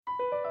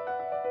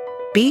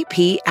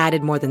BP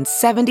added more than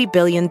 $70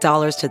 billion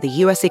to the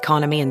U.S.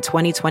 economy in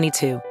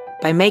 2022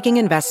 by making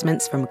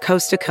investments from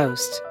coast to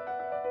coast.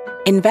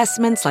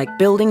 Investments like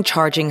building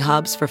charging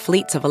hubs for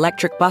fleets of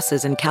electric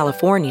buses in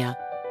California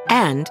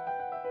and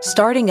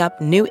starting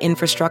up new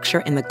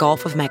infrastructure in the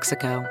Gulf of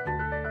Mexico.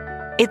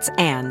 It's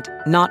and,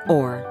 not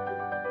or.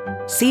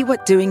 See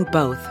what doing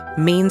both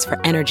means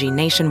for energy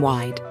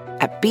nationwide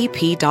at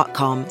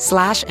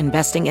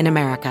bp.com/investing in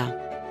America.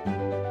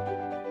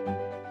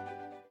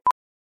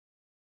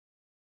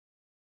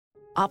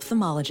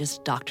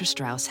 Ophthalmologist Dr.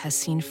 Strauss has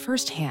seen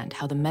firsthand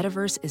how the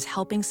metaverse is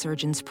helping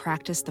surgeons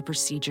practice the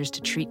procedures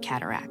to treat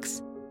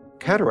cataracts.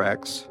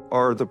 Cataracts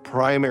are the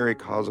primary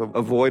cause of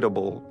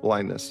avoidable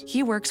blindness.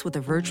 He works with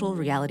a virtual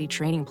reality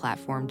training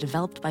platform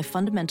developed by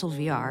Fundamental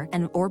VR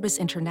and Orbis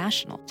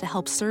International to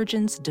help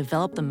surgeons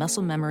develop the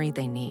muscle memory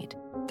they need.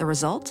 The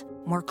result?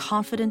 More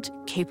confident,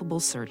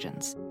 capable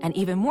surgeons. And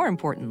even more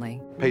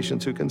importantly,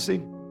 Patients who can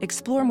see.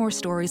 explore more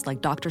stories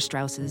like Dr.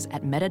 Strauss's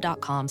at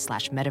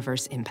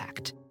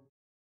meta.com/metaverseimpact.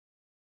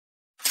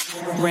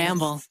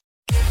 Ramble.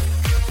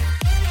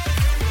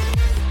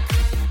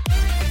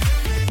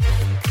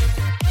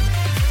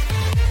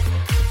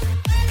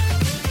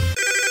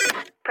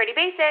 Pretty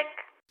basic.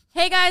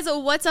 Hey guys,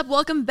 what's up?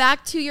 Welcome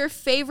back to your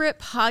favorite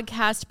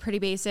podcast, Pretty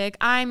Basic.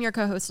 I'm your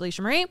co-host,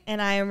 Alicia Marie.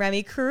 And I am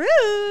Remy Cruz.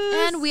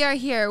 And we are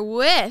here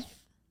with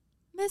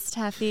Miss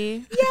Tefi.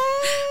 Yay!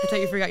 I thought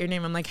you forgot your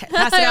name. I'm like,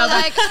 pass it out.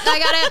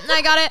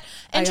 I got it.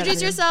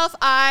 Introduce it. yourself.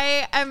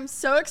 I am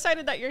so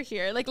excited that you're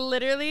here. Like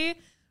literally,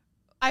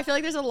 I feel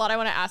like there's a lot I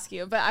want to ask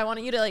you, but I want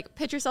you to like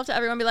pitch yourself to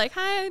everyone. Be like,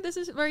 hi, this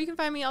is where you can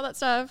find me, all that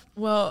stuff.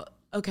 Well,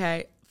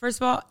 okay. First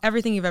of all,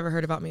 everything you've ever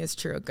heard about me is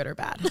true, good or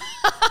bad.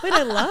 What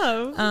I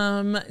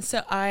love.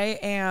 So I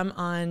am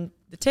on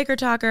the Taker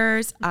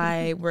Talkers.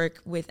 I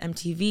work with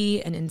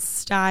MTV and In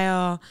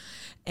Style,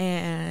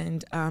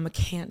 and I'm a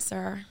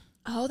Cancer.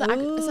 Oh, that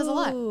says a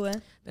lot.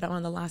 But I'm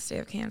on the last day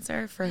of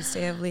Cancer, first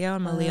day of Leo.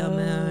 I'm a Leo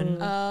moon.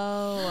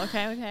 Oh,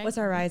 okay. What's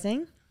our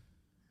rising?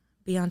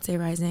 Beyonce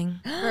rising.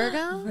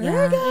 Virgo?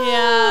 Virgo.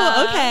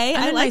 Yeah. Okay.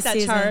 I'm I in like my that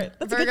season. chart.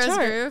 That's a Virgo's good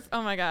chart. Groove.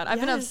 Oh my God. I've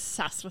been Yes.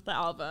 obsessed with the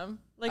album.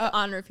 Like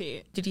on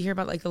repeat. Did you hear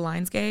about like the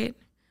Lionsgate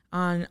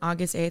on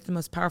August 8th, the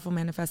most powerful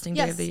manifesting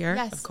day of the year?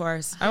 Yes. Of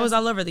course. I was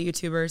all over the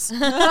YouTubers. All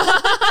over it.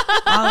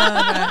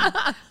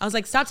 I was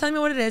like, stop telling me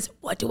what it is.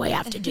 What do I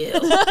have to do?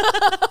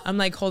 I'm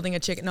like holding a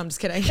chicken. No, I'm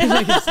just kidding.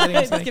 I'm just kidding.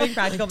 Just giving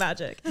practical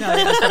magic. No,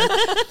 yeah, that's fine.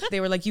 They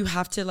were like, you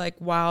have to like,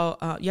 you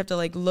have to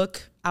like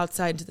look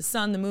outside into the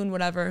sun, the moon,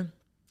 whatever,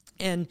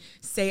 and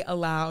say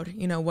aloud,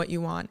 you know, what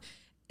you want.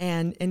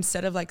 And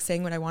instead of like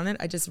saying what I wanted,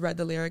 I just read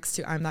the lyrics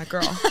to I'm That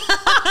Girl.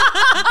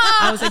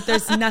 I was like,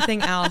 there's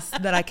nothing else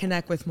that I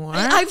connect with more.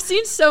 I've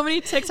seen so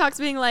many TikToks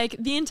being like,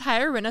 the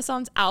entire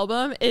Renaissance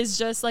album is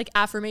just like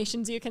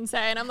affirmations you can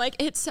say. And I'm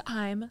like,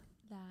 I'm that.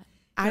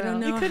 I don't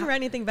know. You couldn't write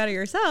anything better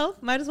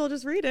yourself. Might as well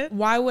just read it.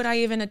 Why would I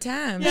even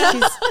attempt?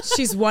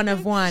 She's one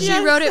of one. She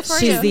wrote it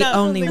for you. She's the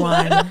only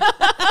one.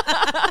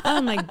 Oh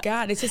my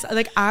God. It's just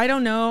like, I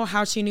don't know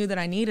how she knew that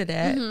I needed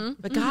it.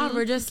 But God,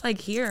 we're just like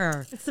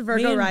here. It's the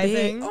Virgo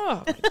rising.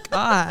 Oh my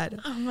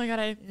God. Oh my God,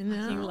 I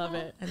fucking love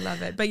it. I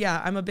love it. But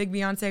yeah, I'm a big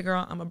Beyonce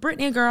girl. I'm a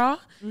Britney girl.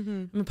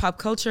 I'm a pop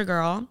culture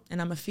girl.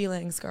 And I'm a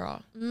feelings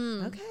girl.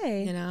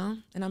 Okay. You know?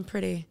 And I'm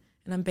pretty.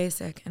 And I'm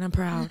basic. And I'm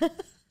proud.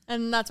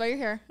 And that's why you're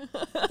here.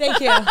 Thank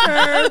you.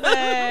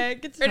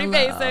 Perfect. It's Pretty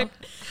basic.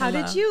 How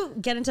did you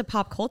get into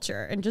pop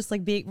culture and just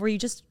like were you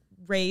just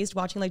raised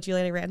watching like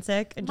Juliana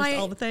Rancic and just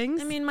all the things?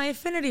 I mean, my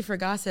affinity for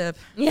gossip.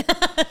 Yeah.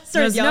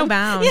 There's no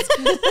bounds.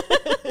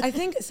 I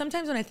think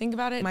sometimes when I think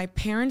about it, my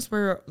parents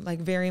were like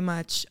very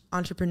much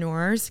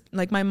entrepreneurs.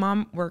 Like my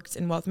mom works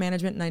in wealth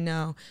management, and I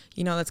know,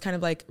 you know, that's kind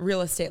of like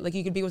real estate. Like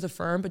you could be with a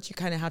firm, but you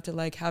kind of have to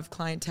like have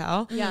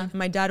clientele. Yeah. And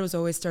my dad was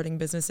always starting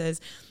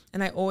businesses,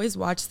 and I always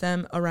watched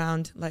them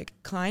around like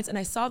clients, and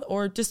I saw,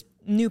 or just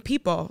new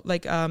people.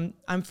 Like I'm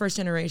first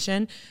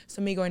generation,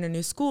 so me going to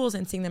new schools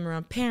and seeing them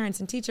around parents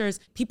and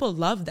teachers, people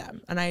love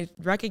them. And I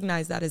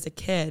recognized that as a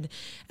kid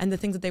and the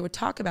things that they would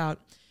talk about.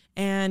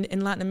 And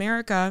in Latin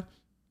America,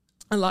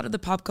 a lot of the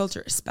pop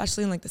culture,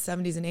 especially in like the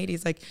 70s and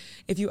 80s, like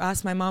if you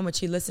ask my mom what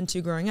she listened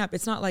to growing up,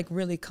 it's not like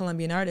really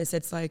Colombian artists.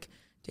 It's like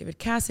David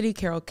Cassidy,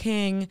 Carole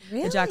King,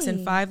 the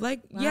Jackson 5.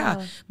 Like,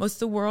 yeah, most of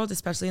the world,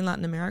 especially in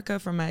Latin America,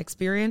 from my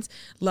experience,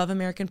 love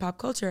American pop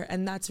culture.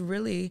 And that's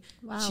really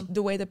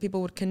the way that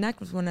people would connect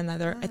with one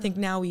another. I think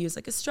now we use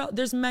like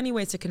there's many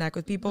ways to connect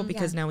with people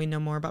because now we know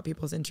more about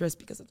people's interests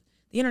because of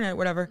the internet,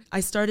 whatever.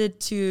 I started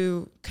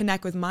to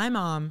connect with my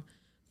mom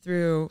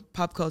through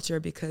pop culture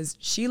because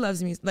she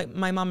loves music. Like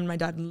my mom and my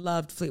dad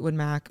loved Fleetwood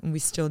Mac, and we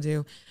still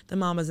do. The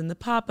Mamas and the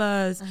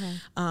Papas.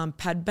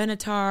 Pat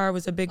Benatar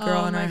was a big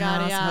girl in our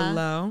house. Yeah.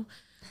 Hello.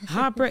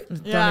 Heartbreak.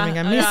 Don't even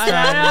get me started.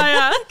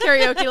 Yeah.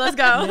 Karaoke, let's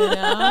go. You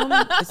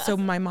know? So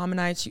my mom and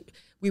I,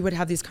 we would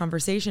have these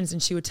conversations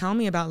and she would tell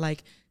me about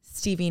like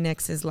Stevie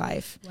Nicks'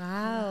 life.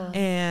 Wow.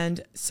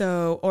 And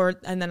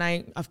then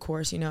I, of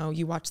course, you know,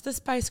 you watch the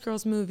Spice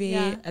Girls movie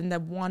and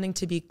then wanting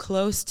to be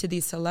close to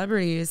these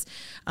celebrities,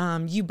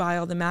 you buy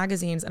all the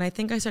magazines. And I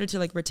think I started to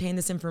like retain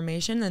this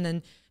information and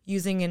then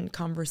using in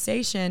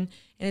conversation.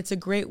 And it's a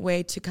great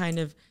way to kind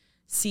of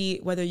see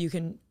whether you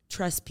can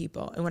trust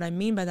people. And what I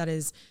mean by that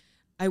is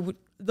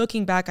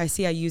looking back, I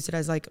used it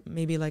as like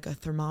maybe like a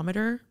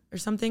thermometer or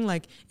something.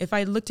 Like if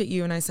I looked at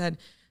you and I said,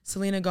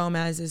 Selena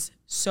Gomez is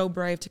so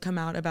brave to come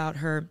out about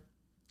her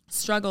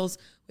struggles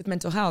with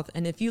mental health.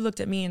 And if you looked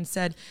at me and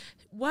said,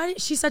 why,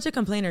 she's such a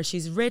complainer,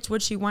 she's rich,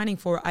 what's she whining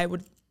for? I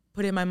would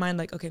put in my mind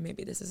like, okay,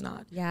 maybe this is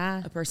not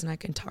a person I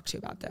can talk to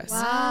about this.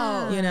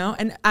 Wow. You know,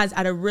 and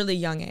at a really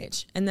young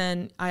age. And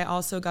then I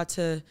also got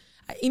to,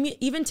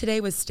 even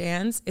today with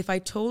stans, if I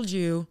told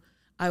you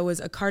I was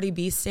a Cardi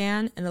B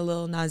stan and a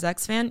Lil Nas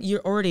X fan,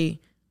 you're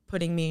already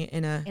putting me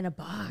in a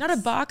box. Not a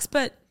box,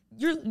 but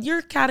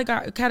you're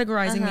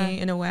categorizing me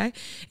in a way.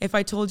 If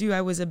I told you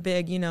I was a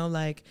big, you know,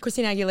 like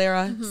Christina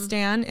Aguilera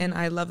stan and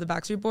I love the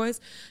Backstreet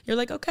Boys, you're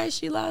like, okay,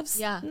 she loves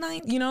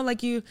you know,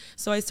 like you.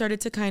 So I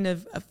started to kind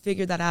of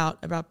figure that out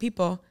about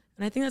people.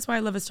 And I think that's why I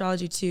love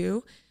astrology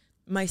too.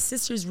 My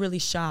sister's really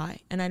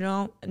shy. And I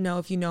don't know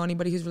if you know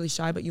anybody who's really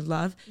shy, but you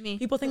love. Me.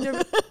 People think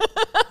they're...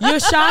 You're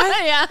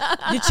shy?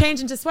 Yeah. You change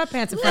into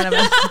sweatpants in front of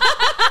us.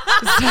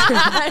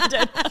 I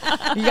did.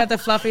 You got the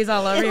fluffies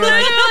all over you.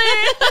 Like,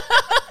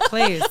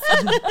 please.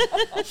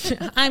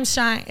 I'm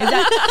shy. Is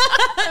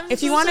that,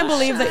 if you want to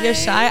believe that you're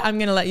shy, I'm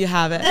going to let you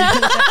have it.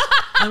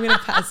 I'm going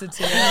to pass it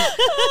to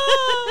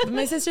you. But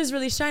my sister's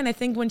really shy. And I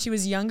think when she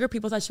was younger,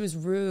 people thought she was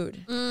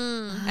rude.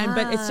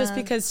 But it's just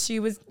because she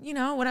was, you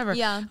know, whatever.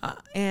 Yeah.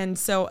 And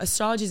so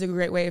astrology is a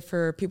great way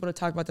for people to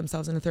talk about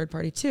themselves in a third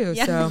party too.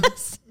 Yes. So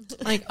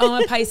like, oh,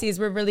 I'm a Pisces.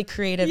 We're really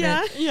creative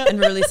and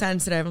really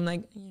sensitive. I'm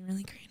like, you're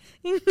really creative.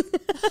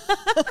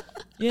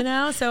 You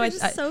know, so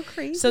it's so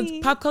crazy. So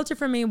pop culture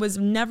for me was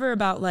never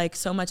about like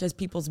so much as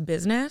people's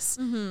business,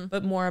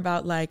 but more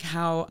about like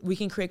how we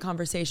can create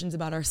conversations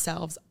about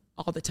ourselves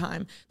all the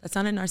time. That's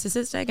not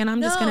narcissistic, and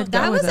I'm just gonna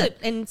go with it.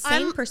 That was an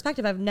insane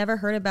perspective. I've never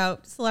heard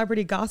about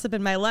celebrity gossip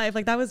in my life.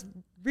 Like that was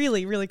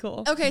really, really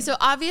cool. Okay, so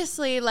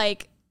obviously,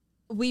 like,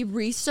 we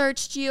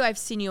researched you. I've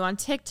seen you on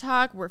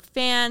TikTok. We're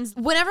fans.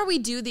 Whenever we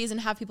do these and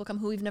have people come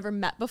who we've never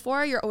met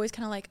before, you're always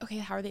kind of like, okay,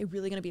 how are they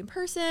really going to be in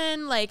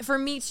person? Like for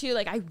me too,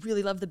 like I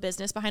really love the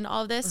business behind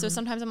all of this. So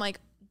sometimes I'm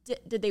like,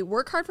 did they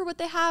work hard for what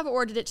they have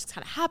or did it just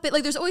kind of happen?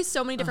 Like there's always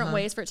so many different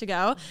ways for it to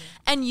go.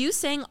 And you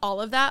saying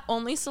all of that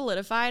only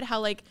solidified how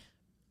like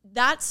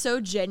that's so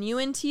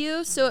genuine to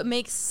you. So it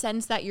makes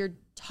sense that you're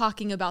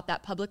talking about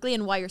that publicly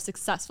and why you're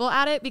successful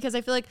at it, because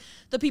I feel like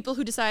the people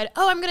who decide,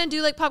 oh, I'm gonna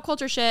do like pop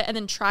culture shit and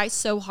then try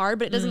so hard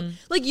but it doesn't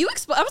like you I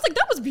was like,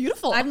 that was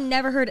beautiful. I've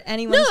never heard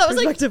anyone's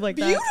perspective like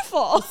that.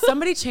 Beautiful.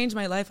 Somebody changed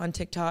my life on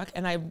TikTok,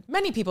 and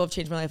many people have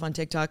changed my life on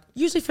TikTok,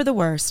 usually for the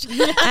worst.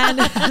 And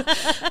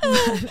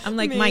I'm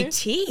like, my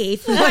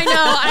teeth.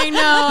 I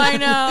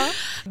know.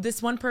 This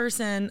one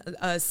person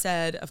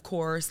said, of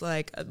course,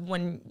 like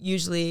when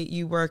usually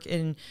you work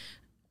in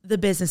the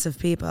business of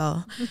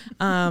people,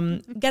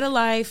 get a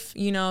life,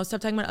 you know, stop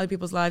talking about other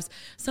people's lives.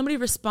 Somebody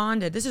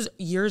responded, this is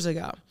years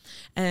ago,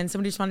 and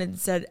somebody responded and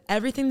said,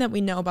 everything that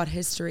we know about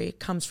history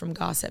comes from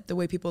gossip. The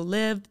way people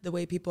lived, the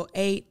way people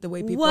ate, the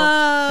way people,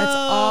 that's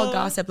all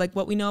gossip. Like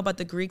what we know about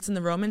the Greeks and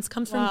the Romans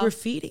comes from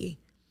graffiti.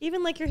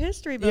 Even like your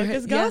history book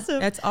is gossip. Yeah,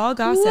 that's all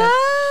gossip.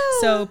 Wow.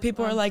 So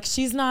people are like,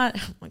 she's not,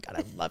 oh my God,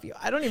 I love you.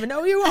 I don't even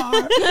know who you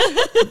are.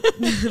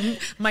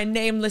 My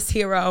nameless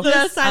hero.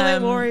 The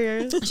silent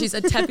warriors.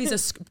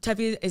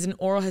 Tefi is an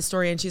oral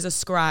historian. She's a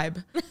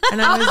scribe.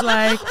 And I was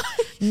like,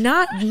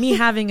 not me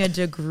having a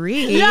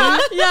degree.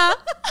 Yeah.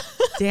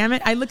 Damn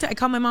it. I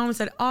called my mom and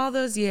said, all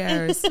those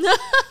years,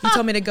 you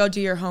told me to go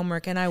do your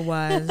homework, and I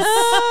was.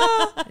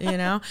 You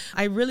know,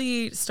 I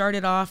really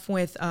started off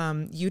with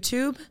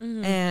YouTube,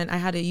 and I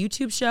had a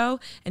YouTube show,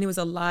 and it was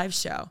a live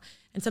show.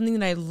 And something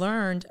that I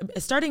learned,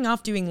 starting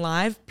off doing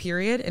live,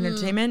 period,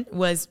 entertainment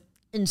was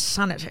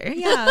insanity.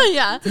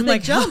 Yeah. I'm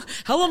like,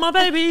 hello, my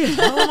baby.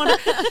 Hello,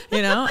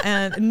 you know,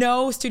 and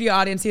no studio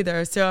audience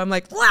either. So I'm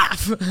like,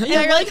 laugh.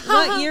 Yeah, you're like,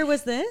 what year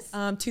was this?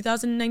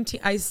 2019.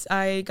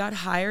 I got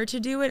hired to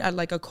do it at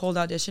like a cold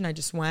audition. I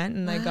just went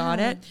and I got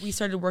it. We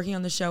started working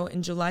on the show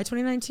in July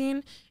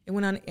 2019. It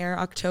went on air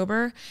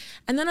October.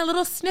 And then a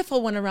little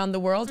sniffle went around the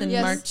world in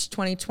March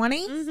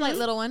 2020. Like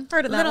little one.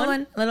 Heard of that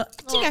one? Little.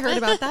 I think I heard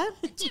about that.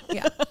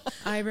 Yeah.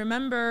 I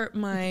remember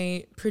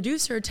my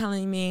producer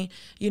telling me,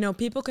 you know,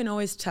 people can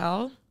always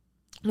tell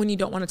when you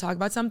don't want to talk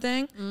about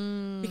something,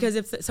 because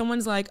if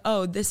someone's like,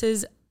 oh, this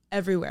is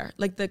everywhere.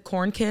 Like the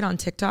corn kid on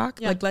TikTok.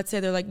 Like let's say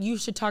they're like, you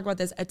should talk about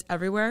this. It's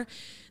everywhere.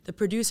 The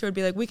producer would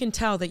be like, we can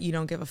tell that you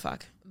don't give a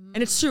fuck.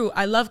 And it's true.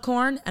 I love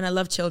corn and I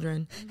love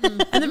children.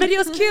 And the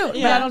video's cute,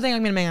 but I don't think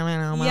I'm going to make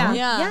it.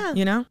 Yeah.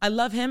 You know, I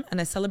love him and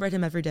I celebrate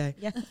him every day.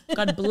 Yeah.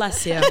 God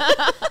bless you.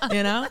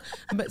 You know?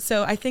 But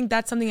so I think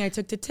that's something I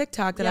took to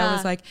TikTok that I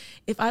was like,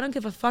 if I don't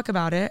give a fuck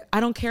about it, I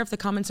don't care if the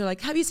comments are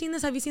like, have you seen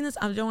this? Have you seen this?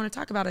 I don't want to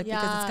talk about it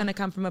because it's going to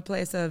come from a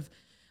place of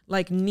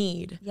like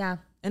need. Yeah.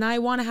 And I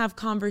want to have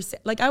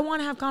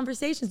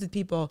conversations with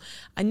people.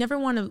 I never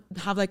want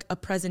to have like a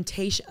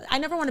presentation. I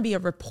never want to be a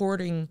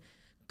reporting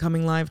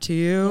coming live to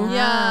you.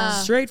 Yeah.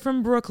 Straight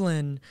from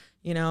Brooklyn.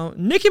 You know,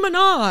 Nicki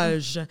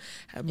Minaj,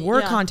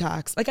 word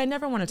contacts. Like I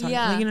never want to talk.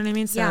 Like, you know what I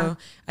mean? So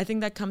I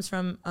think that comes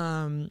from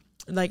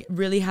like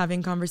really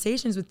having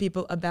conversations with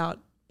people about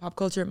pop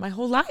culture my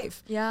whole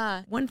life.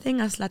 Yeah. One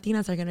thing us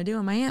Latinas are gonna do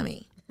in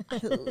Miami. I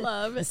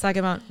love it. It's talk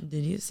about,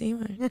 did you see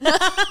my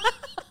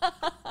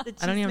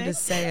I don't even have to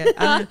say it.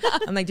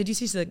 I'm like, did you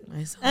see? She's like,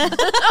 my son.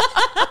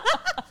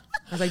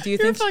 I was like, do you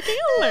think fucking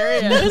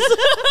hilarious?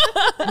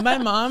 My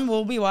mom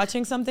will be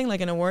watching something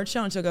like an award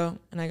show and she'll go,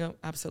 and I go,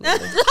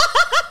 absolutely.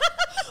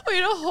 We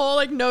had a whole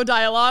like no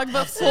dialogue,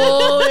 but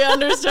fully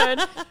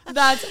understood.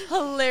 That's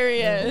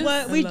hilarious.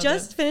 Well, we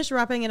just finished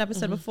wrapping an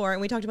episode before,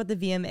 and we talked about the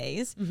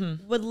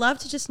VMAs. Would love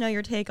to just know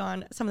your take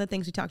on some of the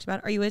things we talked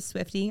about. Are you a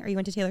Swiftie? Are you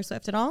into Taylor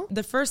Swift at all?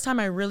 The first time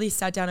I really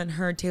sat down and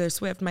heard Taylor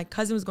Swift, my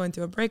cousin was going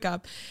through a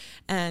breakup,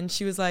 and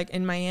she was like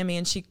in Miami,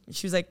 and she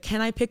was like,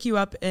 can I pick you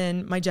up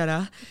in my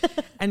Jetta,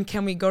 and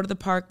can we go to the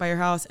park by your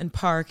house and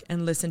park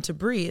and listen to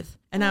Breathe?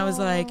 And I was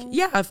like,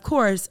 yeah, of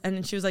course.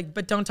 And she was like,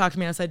 but don't talk to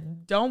me. I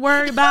said, don't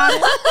worry about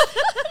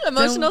it.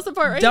 Emotional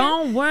support right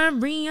Don't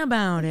worry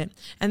about it.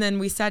 And then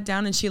we sat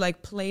down and she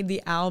like played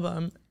the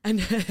album. And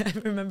I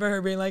remember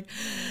her being like,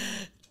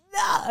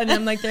 no. And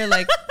I'm like, they're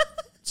like,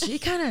 this is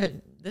kind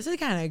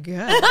of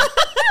good.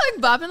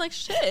 like bopping like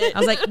shit. I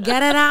was like,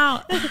 get it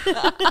out.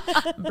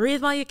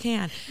 Breathe while you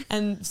can.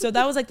 And so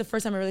that was like the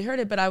first time I really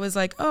heard it. But I was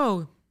like,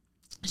 oh,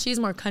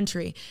 she's more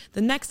country.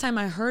 The next time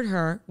I heard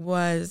her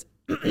was...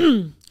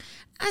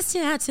 I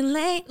stay out too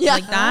late.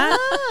 Like that.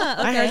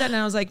 Okay. I heard that and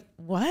I was like,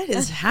 what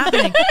is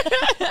happening?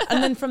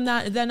 And then from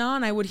then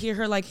on, I would hear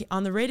her like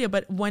on the radio.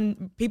 But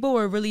when people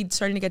were really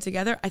starting to get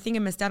together, I think I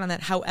missed out on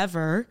that.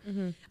 However,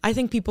 I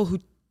think people who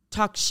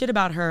talk shit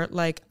about her,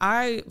 like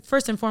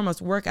first and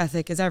foremost, work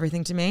ethic is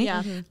everything to me.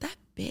 Yeah. That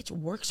bitch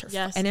works her.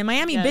 Yes. And in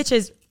Miami, bitch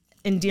is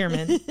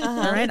endearment. All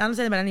right. I don't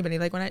say that about anybody.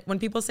 Like when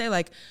people say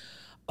like,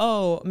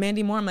 oh,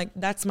 Mandy Moore, I'm like,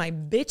 that's my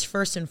bitch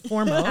first and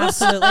foremost.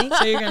 Absolutely.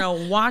 So you're going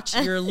to watch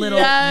your little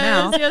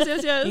mouth.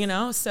 Yes. You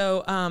know,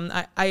 so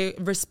I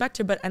respect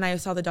her, and I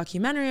saw the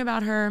documentary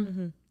about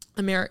her.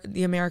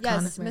 The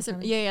Americana. Yes,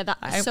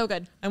 that's so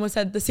good. I almost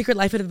said The Secret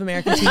Life of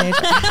American Teenager.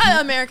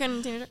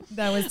 American Teenager.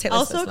 That was Taylor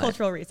Also a Swift's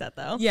cultural reset,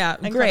 though. Yeah,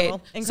 Incredible.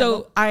 great.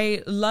 Incredible. So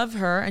I love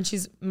her, and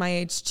she's my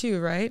age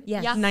too, right?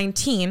 Yes. Yeah.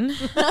 19.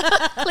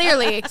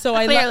 Clearly. So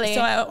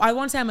I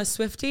won't say I'm a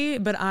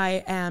Swiftie, but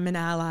I am an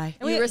ally.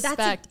 We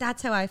respect.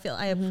 That's how I feel.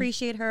 I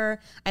appreciate her.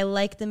 I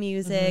like the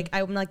music.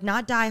 I'm like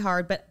not die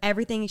hard, but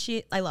everything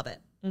I love it.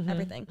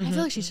 Everything. I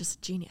feel like she's just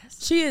a genius.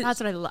 She is.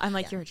 That's what I'm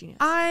like, you're a genius.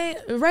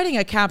 Writing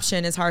a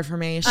caption is hard for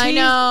me. I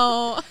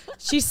know.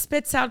 She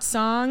spits out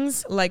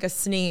songs like a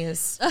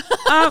sneeze.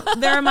 Oh,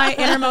 there are my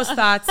innermost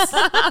thoughts.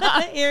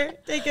 Here,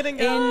 take it and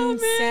go.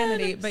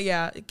 Insanity. But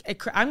yeah,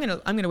 I'm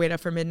gonna wait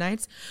up for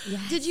midnights.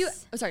 Yes. Did you?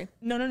 Oh, sorry.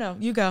 No.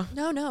 You go.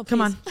 No.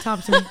 Come on,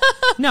 talk to me.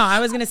 No, I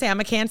was gonna say I'm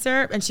a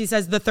Cancer, and she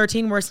says the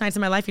 13 worst nights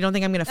of my life. You don't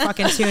think I'm gonna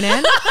fucking tune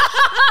in?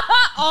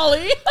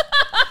 Ollie.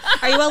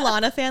 Are you a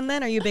Lana fan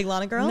then? Are you a big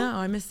Lana girl? No,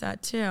 I missed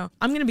that too.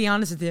 I'm going to be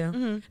honest with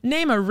you.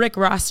 Name a Rick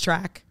Ross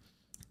track.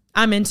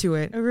 I'm into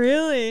it.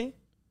 Really?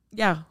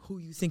 Yeah. Who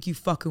you think you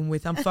fucking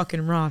with? I'm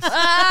fucking Ross.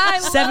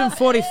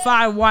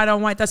 745 white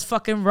on white. That's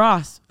fucking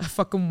Ross.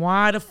 Fucking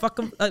white.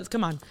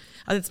 Come on.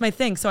 That's my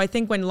thing. So I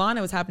think when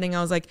Lana was happening,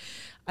 I was like,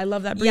 I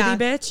love that breathy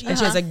bitch. And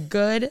she has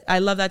I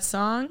love that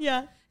song.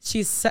 Yeah.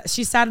 She's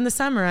sad in the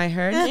summer, I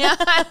heard. Yeah.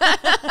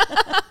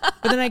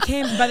 But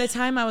then by the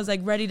time I was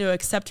like ready to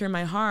accept her in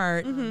my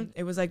heart,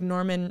 it was like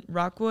Norman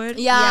Rockwood.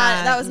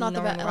 Yeah, that was not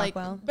Norman the best.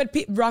 Rockwell. But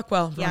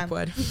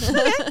Rockwood. It's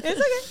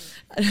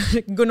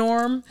okay.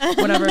 Gnorm,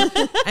 whatever.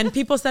 And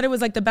people said it was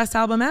like the best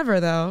album ever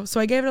though. So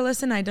I gave it a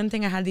listen. I don't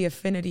think I had the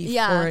affinity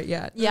for it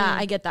yet. Yeah,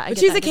 I get that. But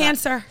she's a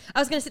Cancer. I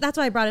was going to say, that's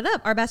why I brought it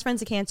up. Our best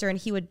friend's a Cancer and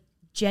he would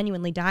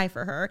genuinely die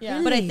for her.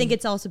 Yeah. But I think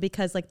it's also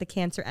because like the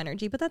Cancer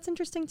energy, but that's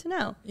interesting to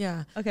know.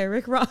 Yeah. Okay,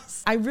 Rick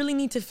Ross. I really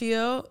need to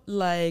feel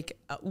like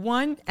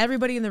one,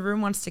 everybody in the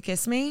room wants to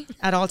kiss me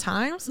at all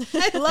times.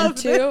 I love and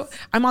two,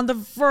 I'm on the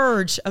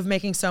verge of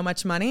making so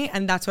much money,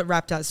 and that's what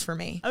rap does for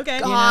me. Okay.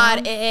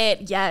 Got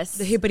it. Yes.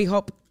 The hippity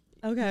hop.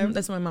 Okay.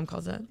 That's what my mom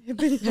calls it.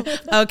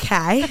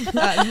 Okay.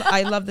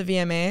 I love the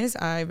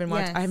VMAs. I've been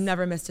watching. Yes. I've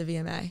never missed a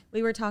VMA.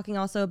 We were talking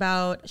also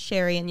about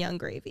Sherry and Young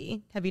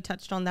Gravy. Have you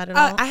touched on that at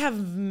all? I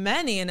have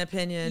many an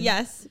opinion.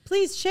 Yes.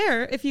 Please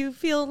share if you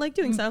feel like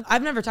doing so.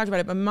 I've never talked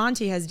about it, but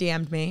Monty has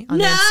DM'd me on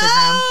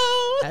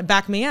Instagram.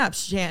 Back me up,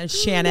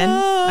 Shannon.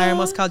 I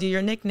almost called you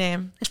your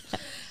nickname.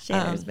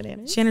 Shanner's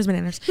Bananas. Shanner's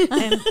Bananas.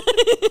 And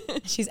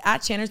she's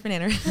at Shanner's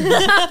Banana. He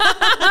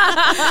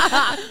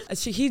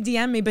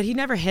DM'd me, but he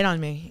never hit on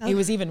me. It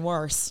was even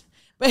worse.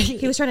 But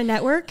He was trying to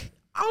network.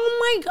 oh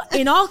my God.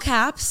 In all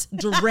caps,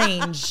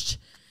 deranged.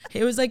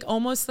 It was like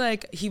almost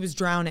like he was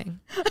drowning.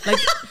 Like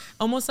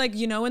almost like,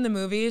 you know, in the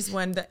movies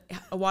when the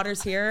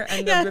water's here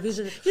and the rivers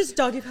are Just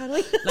doggy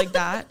paddling. like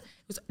that. It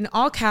was in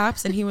all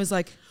caps, and he was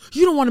like,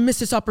 you don't want to miss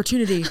this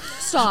opportunity.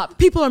 Stop.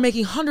 People are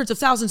making hundreds of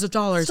thousands of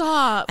dollars.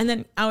 Stop. And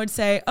then I would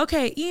say,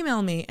 okay,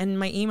 email me. And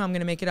my email, I'm going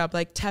to make it up,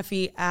 like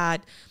Tefi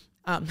at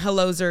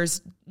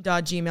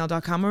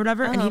hellozers.gmail.com or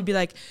whatever. And he'd be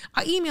like,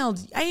 I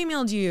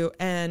emailed you.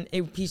 And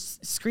he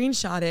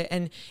screenshot it,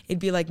 and it'd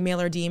be like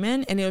Mailer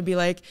Demon. And it would be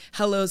like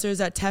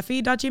hellozers at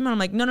tefi.gmail. I'm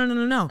like, no.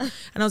 And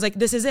I was like,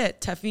 this is it.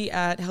 Tefi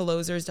at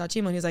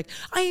hellozers.gmail. And he's like,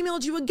 I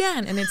emailed you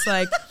again. And it's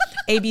like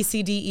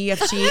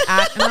ABCDEFG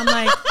at, and I'm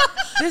like,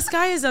 this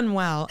guy is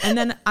unwell. And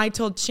then I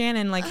told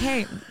Shannon, like,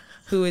 hey,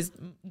 who is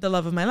the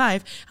love of my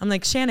life, I'm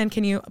like, Shannon,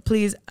 can you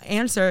please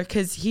answer?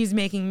 Because he's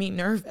making me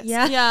nervous.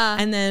 Yeah.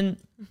 And then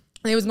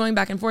it was going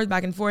back and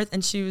forth.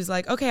 And she was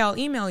like, okay, I'll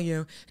email you.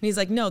 And he's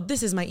like, no,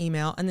 this is my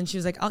email. And then she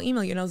was like, I'll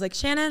email you. And I was like,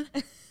 Shannon,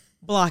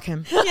 block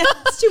him. Yeah,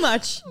 it's too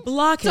much.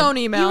 Block him. Don't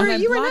email. And I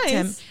You were blocked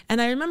nice. him.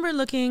 And I remember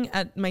looking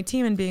at my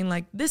team and being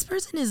like, this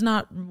person is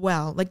not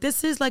well. Like,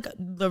 this is like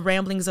the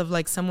ramblings of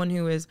like someone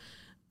who is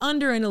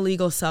under an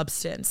illegal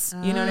substance.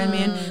 You know what I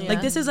mean?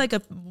 Like, this is like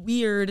a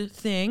weird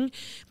thing,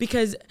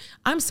 because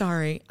I'm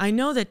sorry, I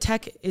know that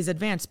tech is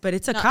advanced, but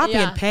it's a copy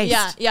and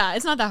paste. Yeah,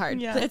 it's not that hard.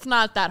 Yeah. It's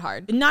not that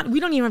hard. We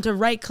don't even have to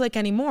right click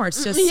anymore.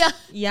 It's just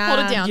Yeah.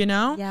 Hold it down. you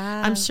know?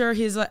 Yeah. I'm sure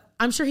he's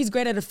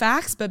great at a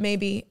fax, but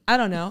maybe, I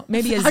don't know,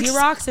 maybe a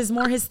Xerox is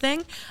more his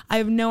thing. I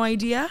have no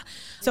idea.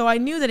 So I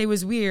knew that it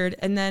was weird,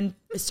 and then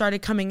it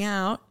started coming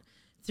out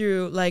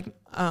through like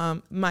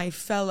my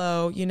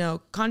fellow, you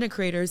know, content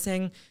creators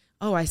saying,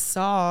 oh, I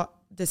saw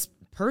this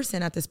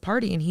person at this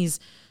party and he's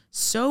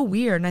so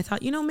weird. And I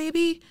thought, you know,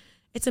 maybe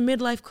it's a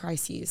midlife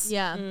crisis.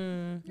 Yeah.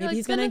 Maybe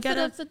he's going to get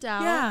a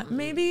doubt. Yeah,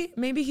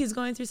 maybe he's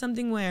going through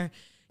something where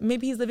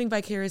maybe he's living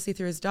vicariously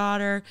through his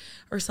daughter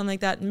or something like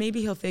that.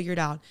 Maybe he'll figure it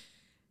out.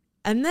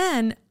 And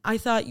then I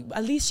thought,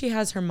 at least she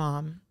has her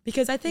mom.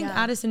 Because I think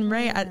Addison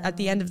Rae, at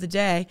the end of the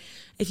day,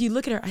 if you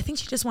look at her, I think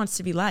she just wants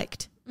to be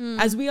liked,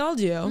 as we all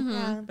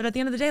do. But at the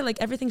end of the day, like,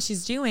 everything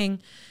she's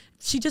doing,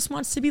 she just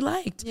wants to be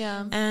liked.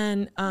 Yeah.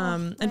 And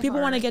people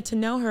want to get to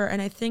know her.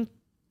 And I think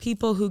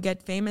people who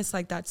get famous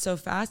like that so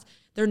fast,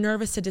 they're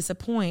nervous to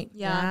disappoint.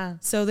 Yeah.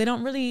 So they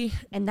don't really.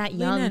 And that lean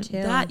young, in.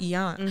 too. That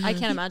young. I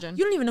can't imagine.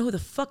 You don't even know who the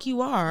fuck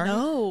you are.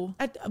 No.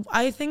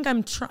 I think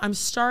I'm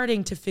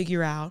starting to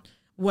figure out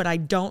what I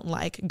don't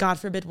like. God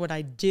forbid what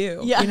I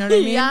do. Yeah. You know what I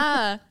mean?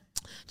 Yeah.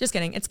 Just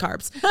kidding. It's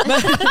carbs.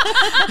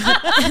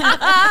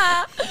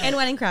 And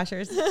Wedding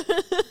Crashers.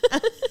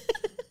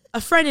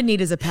 A Friend in Need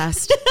is a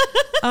Pest.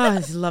 Oh, I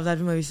just love that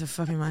movie so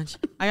fucking much.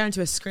 I got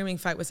into a screaming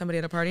fight with somebody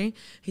at a party.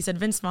 He said,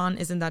 Vince Vaughn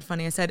isn't that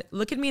funny. I said,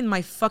 look at me in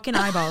my fucking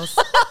eyeballs.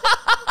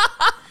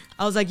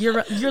 I was like,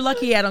 you're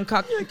lucky I don't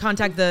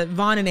contact the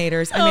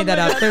Vaughnators. I made that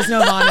up. There's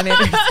no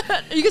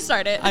Vaughnators. You can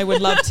start it. I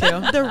would love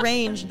to. The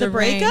range. The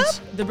breakup?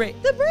 The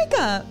break. The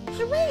breakup.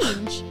 The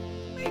range.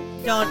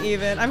 Don't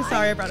even. I'm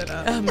sorry I brought it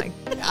up. Oh my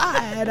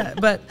God.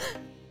 But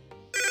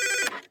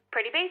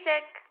Pretty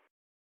basic.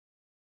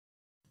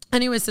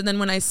 anyway, so then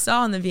when I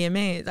saw on the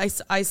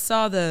VMAs, I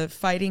saw the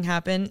fighting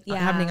happening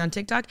on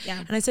TikTok. Yeah.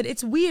 And I said,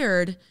 it's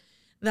weird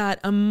that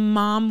a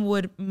mom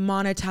would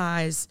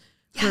monetize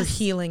her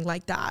healing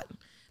like that.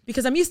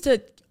 Because I'm used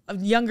to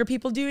younger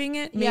people doing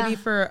it, maybe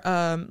for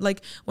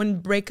like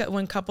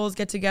when couples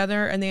get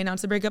together and they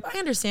announce a breakup. I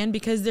understand,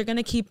 because they're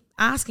gonna keep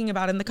asking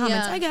about it in the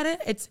comments. Yeah. I get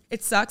it.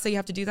 It sucks that you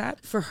have to do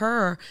that. For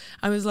her,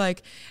 I was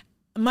like,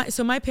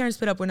 my parents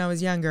split up when I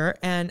was younger,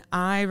 and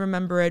I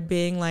remember it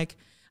being like,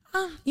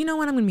 oh, you know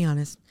what? I'm gonna be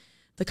honest.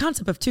 The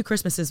concept of 2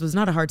 Christmases was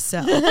not a hard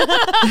sell.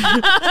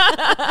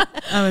 I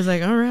was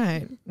like, all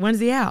right, when's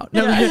the out?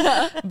 No,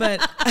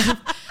 but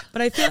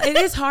I feel it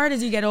is hard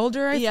as you get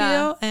older, I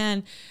feel.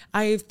 And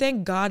I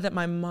thank God that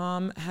my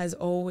mom has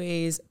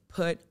always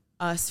put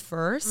us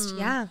first.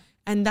 Yeah.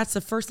 And that's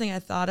the first thing I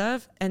thought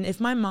of. And if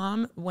my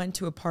mom went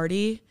to a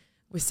party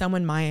with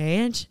someone my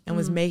age and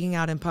was making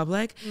out in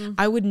public,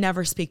 I would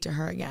never speak to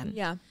her again.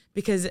 Yeah.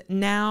 Because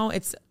now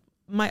it's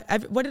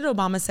what did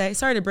Obama say?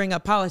 Sorry to bring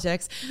up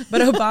politics, but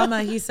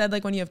Obama, he said,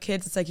 like, when you have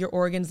kids, it's like your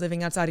organs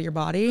living outside of your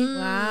body.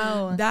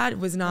 Wow. That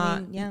was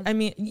not, I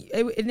mean,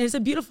 it is a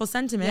beautiful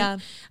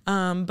sentiment.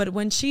 Yeah. But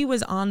when she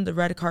was on the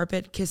red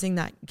carpet kissing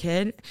that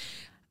kid,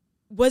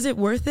 was it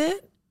worth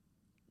it?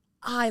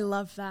 I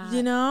love that.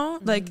 You know,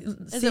 like,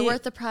 Is it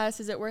worth the press?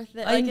 Is it worth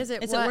it? Like, is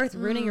it worth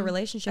ruining your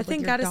relationship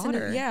with your Addison,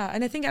 daughter? yeah,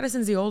 and I think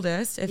Addison's the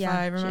oldest, if Yeah,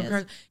 I she remember is.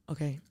 correctly.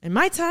 Okay, in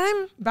my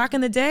time, back in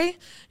the day,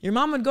 your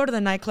mom would go to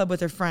the nightclub with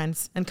her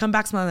friends and come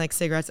back smelling like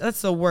cigarettes.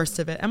 That's the worst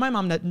of it, and my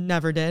mom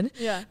never did.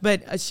 Yeah.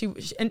 But she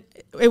and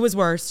it was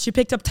worse. She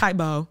picked up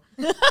Tybo.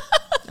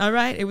 All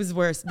right. It was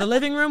worse. The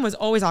living room was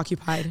always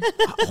occupied.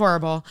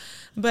 Horrible.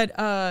 But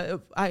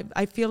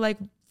I feel like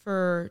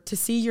to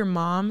see your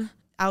mom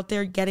out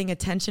there getting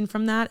attention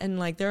from that, and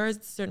like there are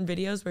certain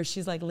videos where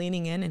she's like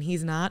leaning in and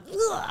he's not.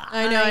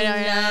 I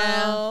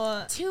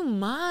know. Too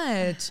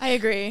much. I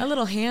agree. A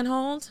little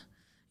handhold,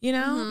 you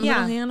know? Mm-hmm. A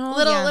little handhold.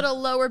 Little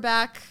lower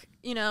back,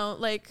 you know,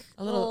 like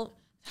A little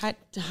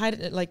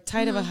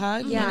tight of a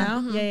hug, Yeah.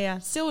 you know? Yeah.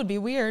 Still would be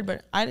weird,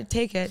 but I'd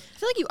take it. I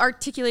feel like you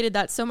articulated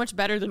that so much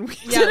better than we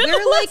did. Yeah, we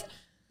were like,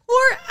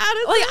 poor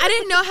Addison. Like, I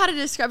didn't know how to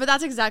describe, but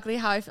that's exactly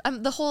how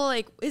the whole,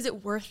 like, is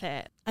it worth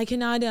it? I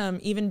cannot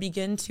even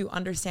begin to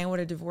understand what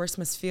a divorce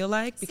must feel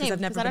like because Same, I've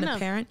never 'cause I been don't a know.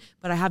 parent,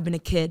 but I have been a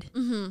kid.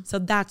 So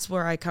that's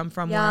where I come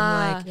from, where Yeah.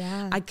 I'm like,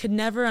 Yeah. I could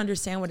never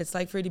understand what it's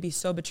like for you to be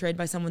so betrayed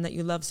by someone that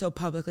you love so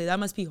publicly. That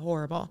must be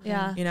horrible.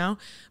 Yeah. You know?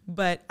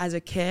 But as a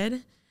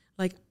kid,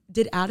 like,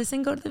 did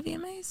Addison go to the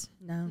VMAs?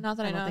 No, Not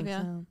that I know don't of, think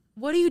yeah. so.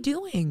 What are you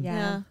doing?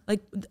 Yeah.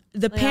 Like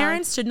the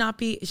parents should not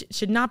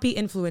be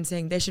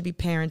influencing. They should be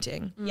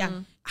parenting. Yeah.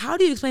 How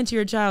do you explain to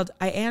your child,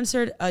 I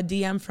answered a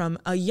DM from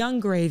a young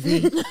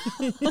gravy?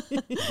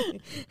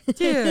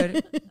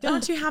 Dude,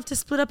 don't you have to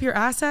split up your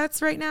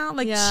assets right now?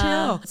 Like, Yeah.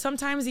 chill.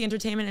 Sometimes the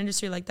entertainment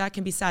industry like that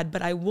can be sad,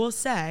 but I will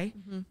say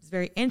it's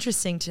very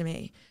interesting to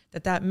me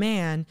that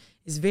man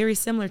is very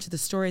similar to the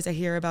stories I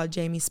hear about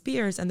Jamie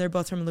Spears, and they're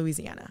both from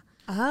Louisiana.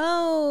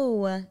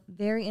 Oh,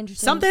 very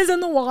interesting. Something's in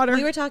the water.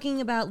 We were talking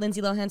about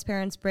Lindsay Lohan's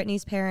parents,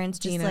 Britney's parents,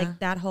 just Gina. like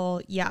that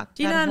whole, Gina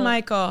that and whole-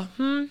 Michael.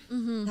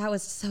 That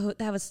was so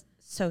sad.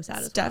 It's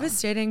as well.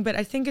 devastating, but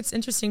I think it's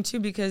interesting too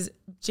because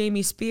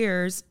Jamie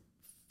Spears,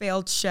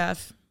 failed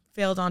chef,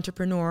 failed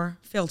entrepreneur,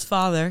 failed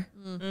father,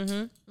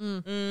 and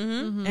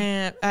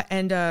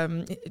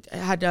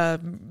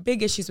had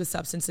big issues with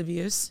substance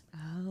abuse,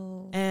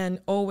 and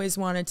always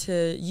wanted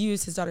to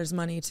use his daughter's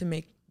money to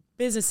make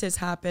businesses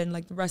happen,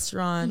 like the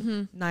restaurant,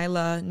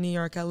 Nyla, New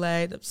York,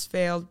 LA, that's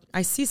failed.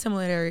 I see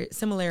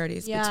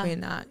similarities Yeah.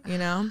 between that, you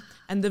know,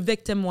 and the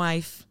victim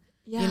wife,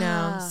 you know,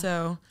 Yeah.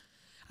 so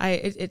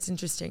it's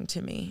interesting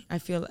to me. I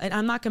feel, and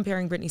I'm not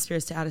comparing Britney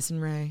Spears to Addison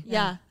Rae.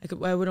 Yeah.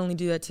 I would only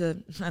do that to,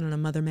 I don't know,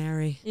 Mother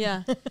Mary,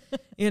 Yeah.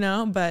 you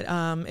know, but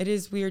it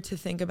is weird to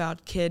think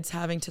about kids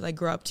having to like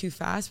grow up too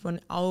fast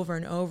when over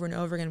and over and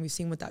over again, we've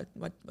seen what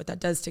that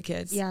does to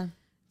kids. Yeah.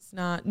 It's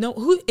not,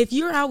 if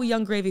you're out with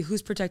Young Gravy,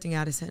 who's protecting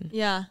Addison?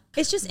 Yeah.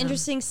 It's just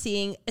interesting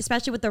seeing,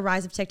 especially with the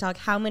rise of TikTok,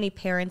 how many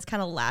parents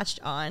kind of latched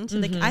on to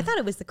the, I thought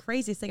it was the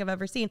craziest thing I've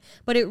ever seen,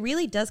 but it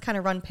really does kind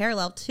of run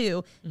parallel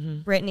to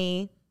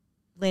Britney,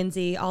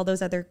 Lindsay, all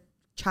those other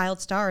child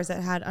stars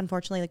that had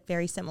unfortunately like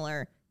very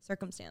similar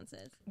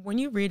circumstances. When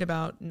you read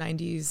about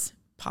 90s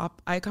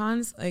pop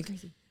icons, like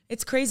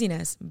it's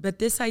craziness. But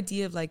this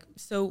idea of like,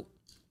 so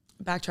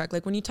backtrack,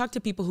 like when you talk to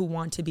people who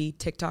want to be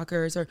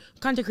TikTokers or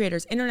content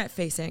creators, internet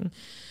facing,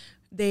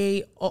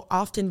 they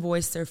often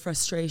voice their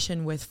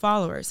frustration with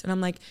followers. And I'm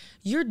like,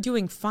 you're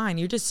doing fine.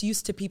 You're just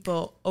used to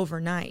people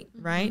overnight,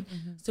 right?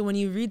 So when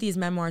you read these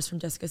memoirs from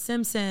Jessica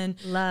Simpson,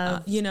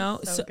 Love. you know,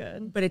 So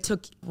good. But it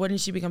took, when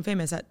did she become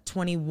famous? At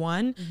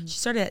 21? She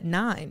started at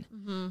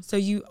 9. So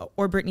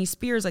or Britney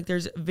Spears, like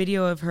there's a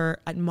video of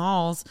her at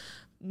malls,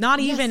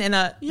 not even in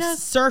a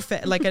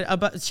surface, like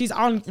she's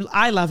on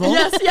eye level.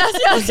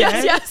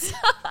 Yes.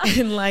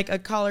 In like a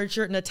collared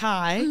shirt and a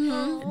tie,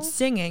 and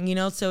singing, you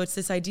know. So it's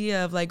this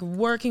idea of like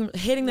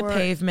hitting the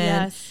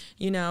pavement. Yes.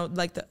 You know,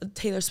 like the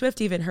Taylor Swift,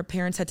 even her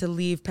parents had to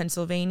leave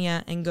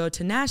Pennsylvania and go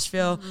to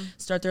Nashville,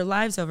 start their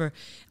lives over.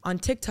 On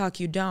TikTok,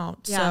 you don't.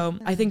 Yeah. So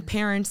I think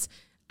parents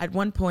at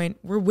one point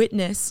were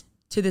witness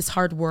to this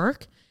hard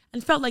work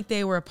and felt like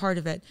they were a part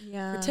of it.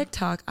 Yeah. For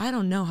TikTok, I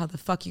don't know how the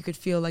fuck you could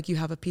feel like you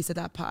have a piece of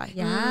that pie.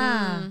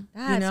 Yeah.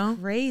 That's You know?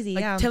 crazy.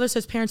 Like yeah. Taylor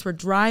Swift's parents were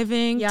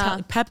driving,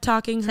 Yeah. pep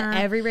talking To her,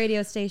 every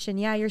radio station.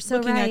 Yeah, you're so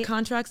looking right. at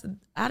contracts.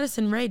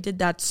 Addison Rae did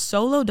that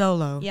solo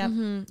dolo. Yep.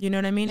 You know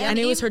what I mean? And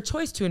it was her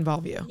choice to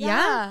involve you.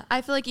 Yeah.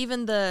 I feel like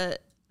even the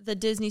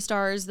Disney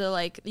stars, the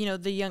like, you know,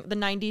 the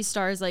 90s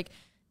stars, like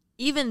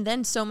even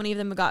then so many of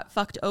them got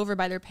fucked over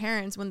by their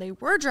parents when they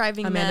were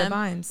driving Amanda them.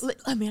 Bynes.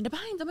 Amanda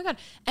Bynes. Oh my God.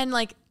 And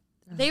like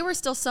they were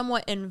still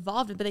somewhat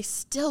involved, but they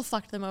still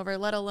fucked them over,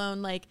 let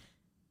alone like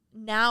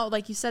now,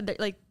 like you said,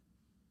 like,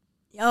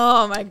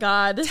 oh my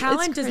God. It's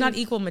Talent does not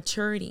crazy. equal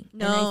maturity.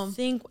 No. And I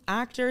think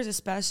actors,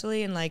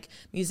 especially, and like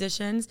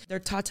musicians, they're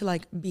taught to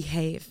like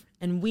behave.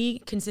 And we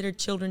consider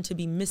children to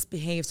be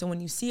misbehaved. So when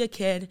you see a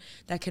kid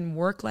that can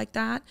work like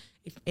that,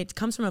 it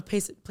comes from a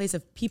place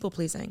of people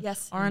pleasing.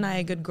 Yes. Aren't I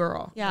a good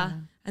girl? Yeah.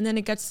 And then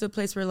it gets to a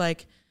place where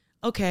like,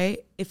 okay,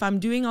 if I'm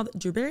doing all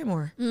Drew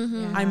Barrymore,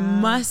 Mm-hmm. I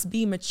must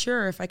be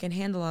mature if I can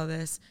handle all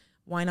this.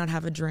 Why not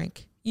have a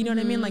drink? You know what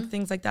I mean? Mm-hmm. Like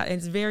things like that. And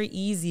it's very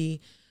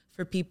easy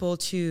for people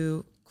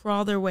to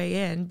crawl their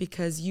way in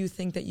because you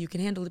think that you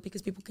can handle it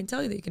because people can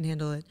tell you that you can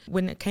handle it.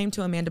 When it came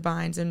to Amanda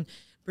Bynes and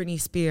Britney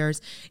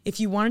Spears, if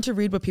you wanted to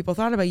read what people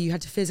thought about you, you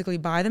had to physically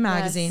buy the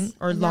magazine Yes.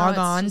 or And now log it's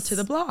on just- to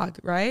the blog,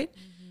 right?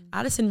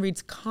 Addison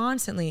reads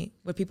constantly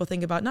what people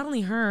think about not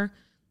only her,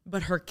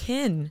 but her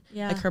kin,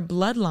 Yeah. like her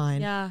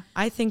bloodline. Yeah.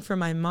 I think for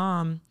my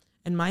mom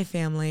and my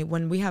family,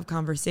 when we have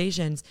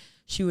conversations,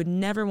 she would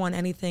never want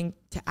anything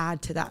to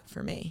add to that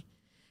for me.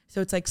 So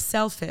it's like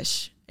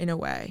selfish in a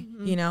way,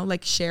 you know,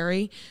 like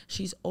Sherry,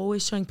 she's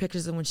always showing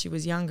pictures of when she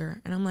was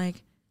younger. And I'm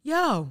like,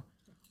 yo,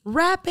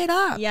 wrap it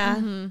up.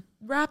 Yeah.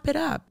 Wrap it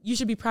up. You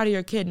should be proud of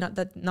your kid, not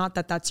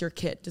that that's your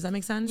kid. Does that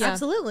make sense? Yeah.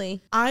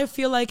 Absolutely. I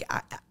feel like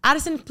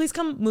Addison, please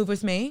come move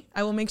with me.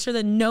 I will make sure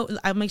that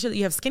I'll make sure that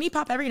you have Skinny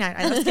Pop every night.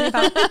 I have Skinny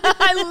Pop.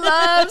 I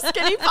love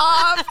Skinny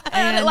Pop. I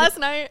had it last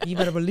night. You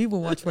better believe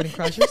we'll watch Wedding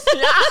Crashers.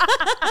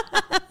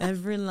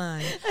 Every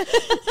line.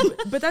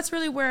 But that's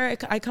really where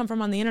I come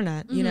from on the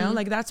internet, you know?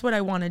 Like, that's what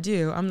I want to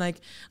do. I'm like,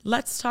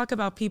 let's talk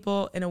about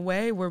people in a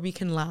way where we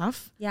can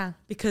laugh. Yeah.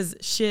 Because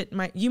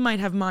you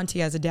might have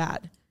Monty as a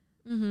dad.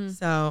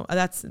 So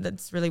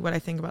that's really what I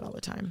think about all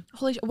the time.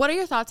 Holy what are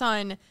your thoughts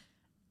on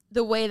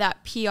the way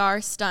that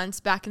PR stunts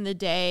back in the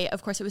day?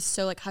 Of course, it was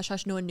so like hush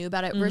hush, no one knew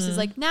about it. Versus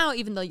like now,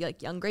 even though you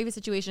like Young Gravy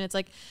situation, it's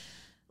like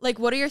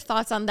what are your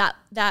thoughts on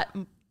that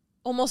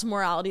almost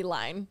morality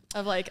line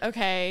of like,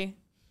 okay,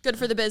 good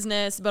for the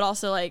business, but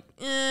also like,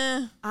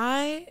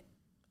 I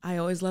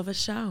always love a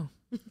show.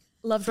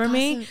 Love for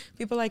me.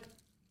 People are like,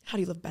 how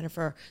do you love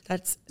Bennifer?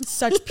 That's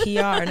such PR.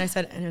 And I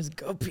said, and it's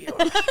go PR.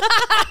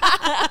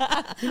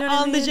 You know what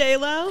I mean? The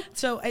J-Lo.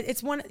 So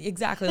it's one,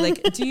 exactly.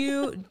 Like,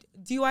 do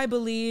I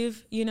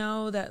believe, you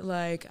know, that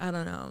like, I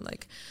don't know,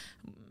 like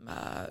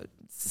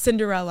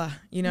Cinderella,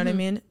 you know what I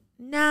mean?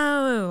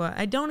 No,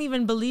 I don't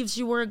even believe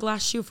she wore a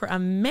glass shoe for a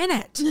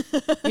minute.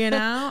 You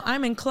know,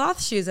 I'm in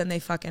cloth shoes and they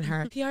fucking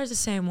hurt. PR is the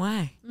same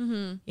way.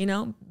 You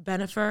know,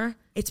 Bennifer,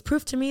 it's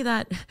proof to me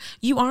that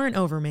you aren't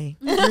over me.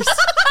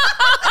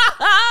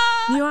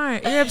 You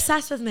aren't. You're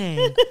obsessed with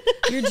me.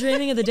 You're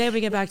dreaming of the day we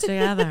get back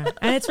together.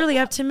 And it's really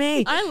up to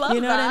me. I love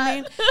You know that. what I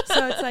mean?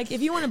 So it's like,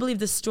 if you want to believe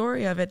the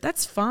story of it,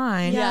 that's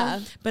fine.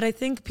 Yeah. But I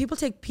think people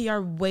take PR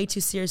way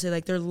too seriously.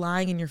 Like, they're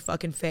lying in your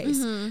fucking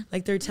face.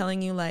 Like, they're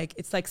telling you like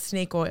it's like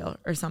snake oil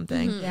or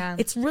something. Yeah.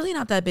 It's really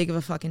not that big of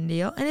a fucking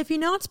deal. And if you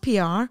know it's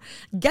PR,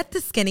 get the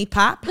Skinny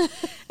Pop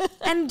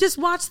and just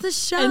watch the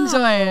show.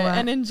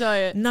 Enjoy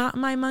it. Not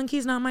my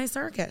monkeys, not my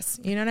circus.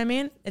 You know what I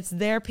mean? It's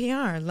their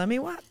PR. Let me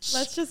watch.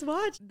 Let's just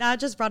watch. That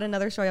just brought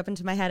another story up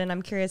into my head, and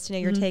I'm curious to know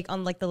your take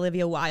on like the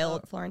Olivia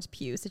Wilde, Florence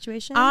Pugh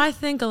situation. I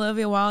think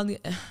Olivia Wilde,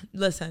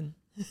 listen,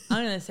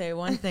 I'm going to say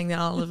one thing that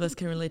all of us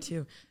can relate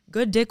to.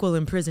 Good dick will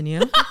imprison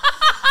you.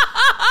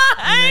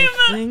 I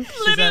think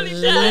she's a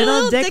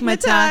little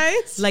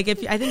dickmatized. Like,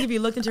 I think if you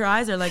looked into her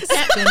eyes, they're like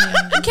spinning.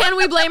 Can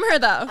we blame her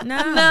though?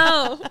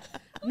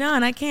 No,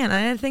 and I can't.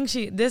 I think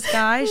this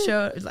guy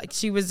showed, like,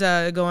 she was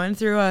going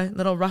through a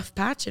little rough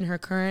patch in her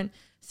current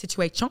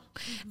situation.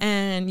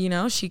 And, you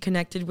know, she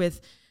connected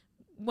with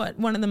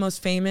one of the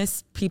most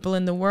famous people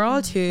in the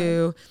world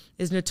who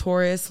is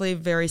notoriously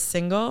very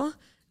single,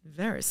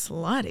 very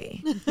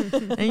slutty.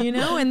 And, you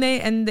know, and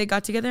they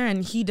got together,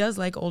 and he does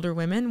like older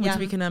women, which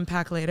we can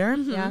unpack later.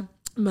 Yeah.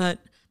 But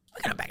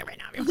we're gonna unpack it right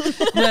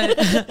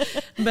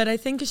now. but I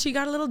think she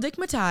got a little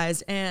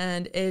dickmatized,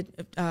 and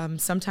it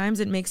sometimes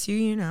it makes you,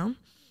 you know,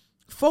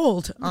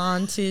 fold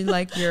onto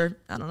like your,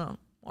 I don't know,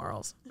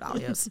 morals,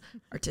 values,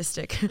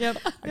 artistic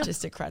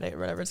credit, or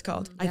whatever it's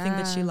called. I think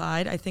that she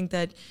lied. I think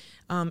that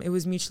it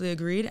was mutually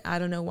agreed. I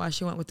don't know why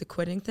she went with the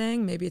quitting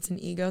thing. Maybe it's an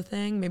ego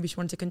thing. Maybe she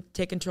wanted to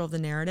take control of the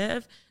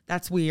narrative.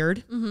 That's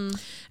weird.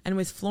 And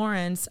with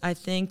Florence, I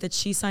think that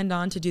she signed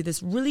on to do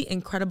this really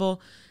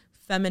incredible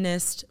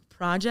feminist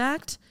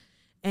project,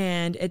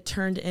 and it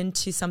turned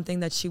into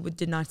something that she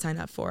did not sign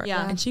up for.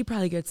 Yeah. And she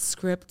probably gets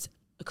script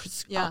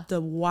up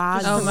the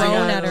wazoo. Oh my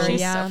God.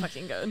 She's Yeah. so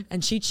fucking good.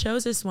 And she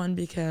chose this one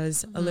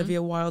because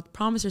Olivia Wilde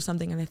promised her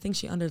something, and I think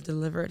she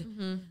under-delivered.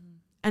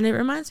 And it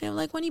reminds me of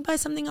like when you buy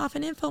something off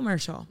an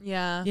infomercial.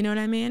 Yeah. You know what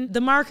I mean?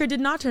 The marker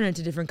did not turn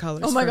into different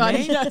colors. Oh my God.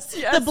 Me. Yes.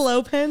 The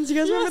blow pens. You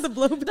guys remember the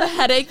blow pens? The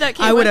headache that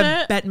came I would with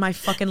have it. bet my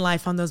fucking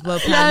life on those blow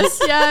pens.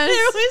 Yes.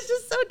 It was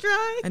just so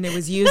dry. And it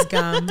was used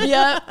gum.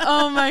 Yeah.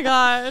 Oh my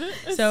God.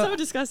 It's So, so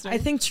disgusting. I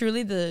think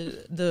truly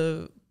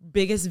the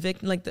biggest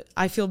victim, like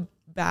I feel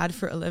bad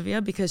for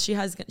Olivia because she's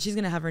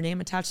going to have her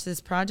name attached to this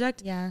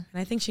project. Yeah.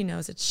 And I think she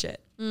knows it's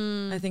shit.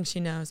 I think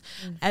she knows.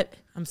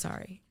 I'm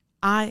sorry.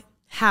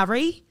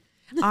 Harry,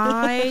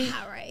 I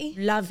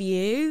love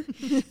you.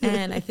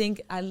 And I think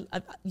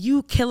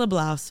you kill a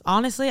blouse.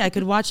 Honestly, I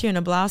could watch you in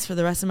a blouse for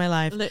the rest of my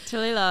life.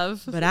 literally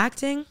love. But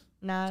acting,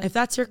 if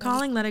that's your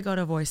calling, let it go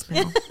to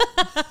voicemail.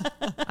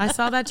 I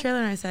saw that trailer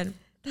and I said,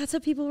 That's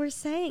what people were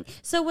saying.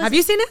 So have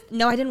you seen it?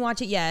 No, I didn't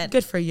watch it yet.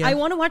 Good for you. I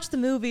want to watch the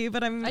movie,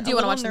 but I do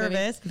want to watch the movie.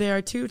 nervous. There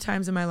are 2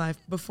 times in my life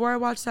before I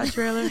watched that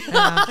trailer. And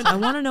after. I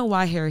want to know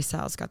why Harry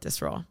Styles got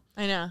this role.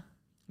 I know.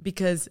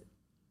 Because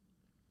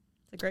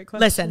It's a great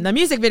question. listen, the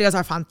music videos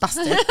are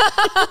fantastic.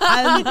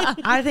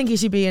 I think he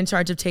should be in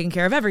charge of taking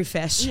care of every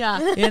fish. Yeah.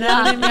 You know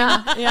what I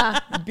mean? Yeah.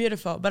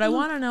 Beautiful. But I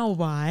want to know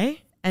why.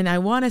 And I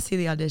want to see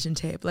the audition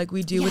tape like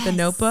we do with the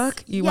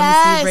Notebook. You want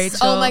to see Rachel.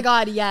 Oh my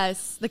God.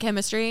 Yes. The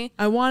chemistry.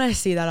 I want to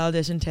see that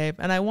audition tape.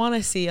 And I want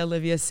to see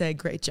Olivia say,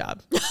 great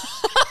job.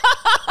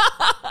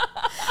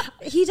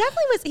 He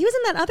definitely was. He was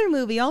in that other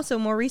movie also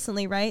more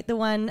recently, right? The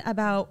one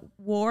about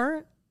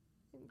war.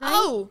 Right?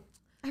 Oh.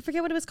 I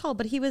forget what it was called,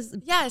 but he was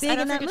Yes, big I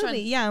don't in that forget which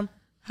movie. one. Yeah.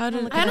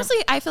 I honestly,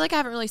 I feel like I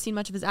haven't really seen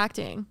much of his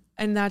acting.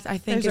 And that's, I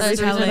think, There's is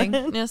a reason.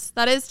 telling. Yes,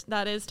 that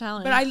is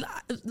telling.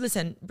 But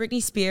listen,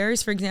 Britney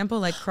Spears, for example,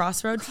 like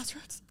Crossroads.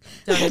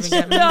 Don't even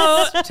get me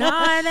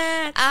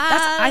started.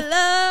 I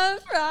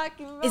love rock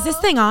and roll. Is this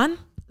thing on?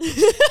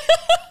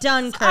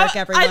 Dunkirk,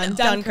 everyone.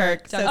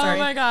 Dunkirk. So Oh sorry.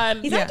 Oh my God.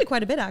 He's acted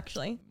quite a bit,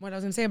 actually. What I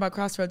was gonna say about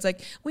Crossroads,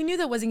 like we knew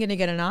that wasn't gonna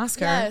get an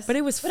Oscar, Yes. but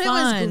it was But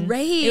fun. it was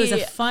great. It was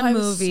a fun I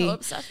movie. was so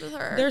obsessed with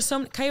her. There's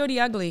some Coyote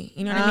Ugly.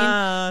 You know what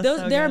I mean?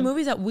 so There are good.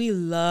 movies that we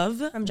love.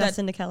 From that-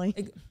 Justin to Kelly.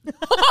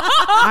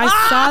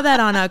 I saw that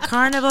on a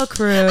Carnival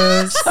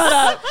cruise. Shut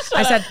up.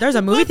 I said, "There's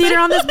a movie theater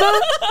on this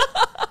boat."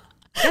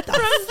 Get the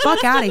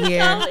fuck out of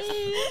here.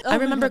 I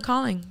remember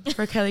calling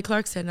for Kelly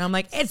Clarkson, and I'm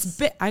like,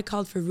 I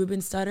called for Ruben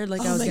Studdard,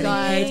 like I was getting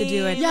paid to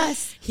do it.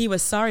 Yes. He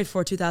was sorry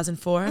for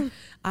 2004.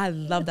 I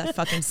love that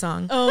fucking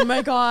song. Oh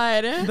my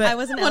God. But I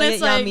was an when Elliot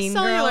it's like Yamin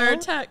cellular girl.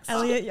 text.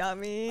 Elliot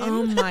Yamin.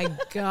 Oh my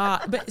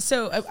God. But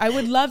so I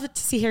would love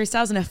to see Harry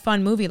Styles in a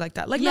fun movie like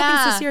that. Like Yeah.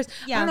 nothing so serious.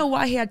 Yeah. I don't know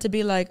why he had to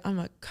be like, I'm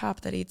a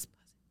cop that eats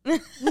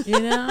pussy.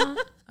 You know?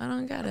 I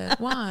don't get it.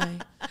 Why?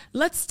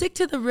 Let's stick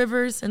to the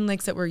rivers and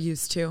lakes that we're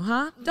used to,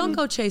 huh? Don't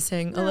go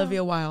chasing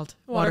Olivia Wilde.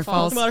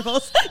 Waterfalls.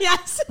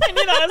 Yes. I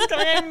knew that was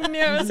coming. I knew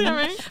it was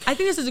coming. I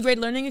think this is a great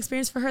learning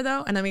experience for her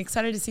though, and I'm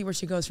excited to see where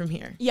she goes from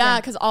here. Yeah,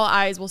 because all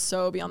eyes will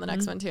so be on the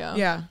next one too.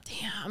 Yeah.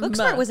 Damn.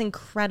 Booksmart was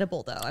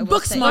incredible, though. I will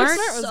say. Booksmart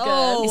was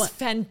so is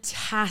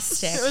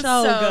fantastic. It was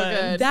so so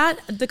good. good. That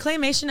the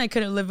claymation I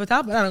couldn't live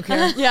without, but I don't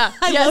care. Yeah.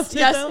 I yes. loved it,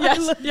 Yes. though. I Yes.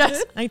 loved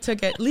Yes. I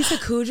took it. Lisa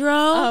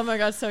Kudrow. Oh my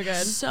God, so good.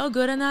 So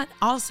good in that.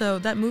 Also,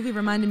 that movie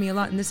reminded me a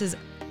lot, and this is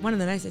one of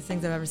the nicest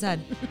things I've ever said.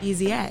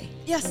 Easy A.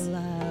 Yes.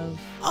 Love.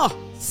 Oh,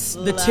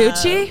 the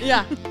Tucci.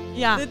 Yeah.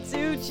 Yeah. The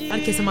Tucci.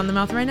 I'd kiss him on the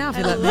mouth right now if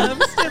he let me.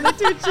 Love Stanley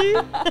Tucci.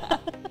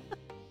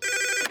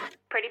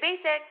 Pretty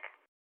basic.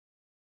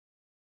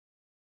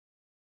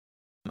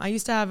 I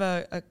used to have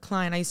a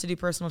client, I used to do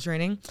personal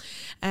training,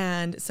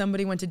 and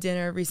somebody went to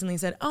dinner recently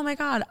and said, oh my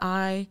God,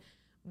 I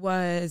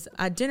was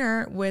at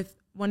dinner with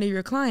one of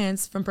your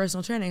clients from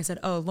personal training. I said,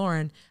 oh,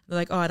 Lauren. They're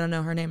like, oh, I don't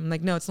know her name. I'm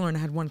like, no, it's Lauren. I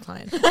had one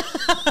client. You're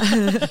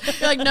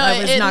like, no,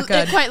 That was not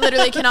good. it quite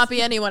literally cannot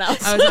be anyone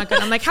else. I was not good.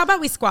 I'm like, how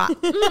about we squat?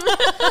 You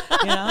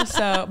know,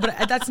 so, but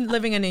that's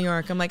living in New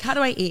York. I'm like, how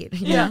do I eat?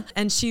 You know?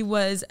 And she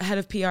was head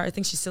of PR. I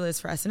think she still is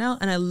for SNL.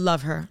 And I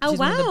love her. Oh, She's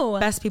one of wow. the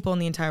best people in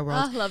the entire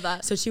world. Oh, love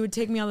that. So she would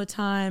take me all the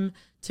time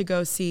to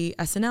go see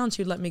SNL, and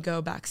she would let me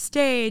go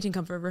backstage and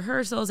come for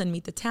rehearsals and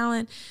meet the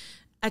talent.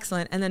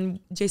 Excellent. And then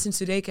Jason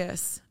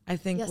Sudeikis, I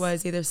think, Yes.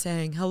 was either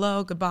saying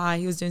hello, goodbye.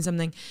 He was doing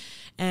something.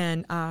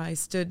 And I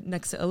stood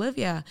next to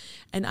Olivia.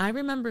 And I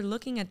remember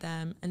looking at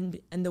them, and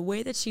the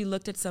way that she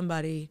looked at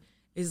somebody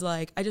is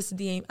like, I just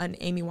did an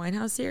Amy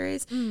Winehouse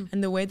series.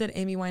 And the way that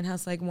Amy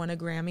Winehouse like won a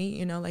Grammy,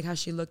 you know, like how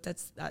she looked at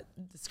the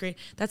screen.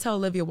 That's how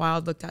Olivia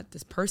Wilde looked at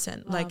this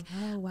person. Like,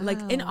 like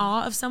in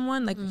awe of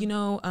someone, like, you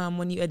know,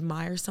 when you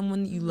admire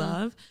someone that you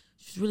love,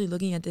 she's really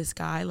looking at this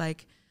guy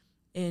like,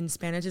 in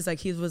Spanish, is like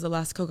he was the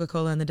last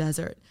Coca-Cola in the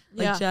desert.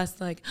 Like Yeah. just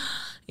like,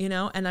 you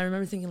know, and I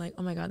remember thinking like,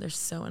 oh my God, they're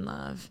so in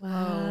love.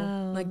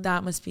 Wow. Like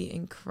that must be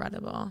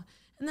incredible.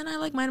 And then I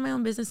like minded my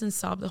own business and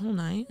sobbed the whole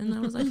night. And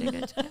I was like, a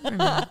good time for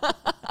me.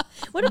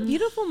 What a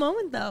beautiful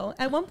moment, though.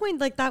 At one point,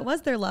 like, that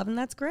was their love, and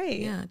that's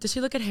great. Yeah. Does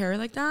she look at Harry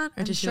like that?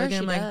 Or does she Sure look at she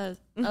him like, does.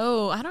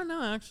 Oh, I don't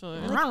know actually.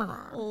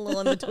 A little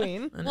in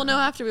between. We'll know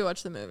after we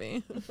watch the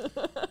movie.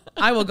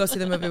 I will go see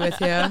the movie with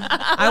you.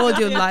 I will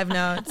do live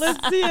notes.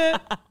 Let's see it.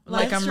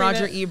 Like I'm stream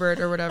Roger it. Ebert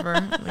or whatever.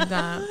 Like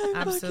that.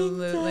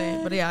 Absolutely.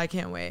 But yeah, I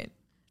can't wait.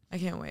 I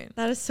can't wait.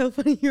 That is so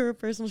funny. You're a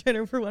personal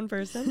trainer for one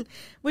person.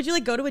 Would you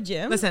like go to a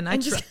gym? Listen,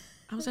 and just-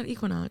 I was at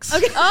Equinox.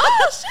 Okay.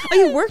 Oh,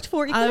 you worked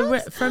for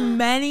Equinox? For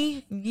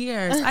many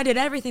years. I did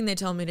everything they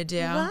told me to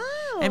do. Wow.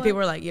 And people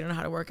were like, you don't know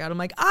how to work out. I'm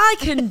like, I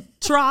can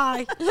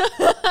try.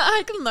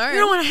 I can learn. You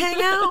don't want to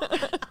hang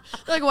out?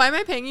 Like, why am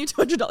I paying you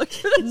 $200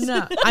 for this?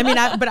 No. I mean,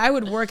 but I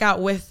would work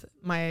out with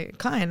my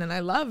client, and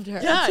I loved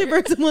her. Yeah, two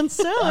birds in one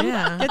stone.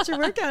 Yeah. Get your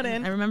workout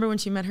in. I remember when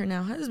she met her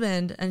now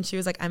husband, and she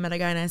was like, I met a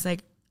guy, and I was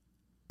like,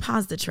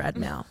 pause the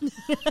treadmill.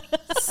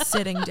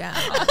 Sitting down.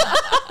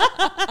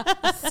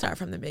 Start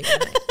from the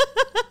beginning.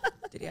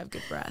 Did he have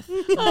good breath?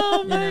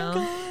 Oh my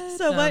God.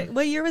 So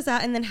what year was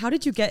that? And then how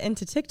did you get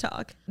into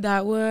TikTok?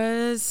 That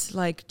was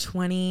like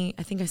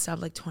I think I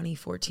stopped like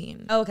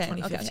 2014. Oh, okay.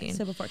 2015. Okay.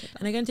 So before TikTok.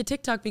 And I got into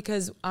TikTok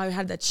because I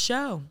had that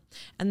show.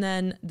 And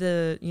then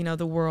the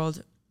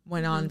world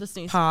went on the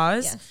sneeze.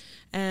 pause. Yes.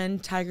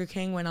 And Tiger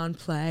King went on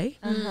play.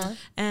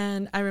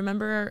 And I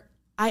remember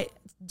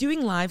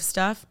doing live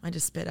stuff. I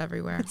just spit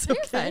everywhere.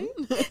 You're fine.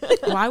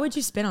 Why would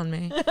you spit on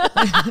me?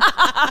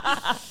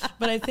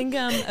 But I think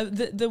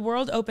the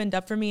world opened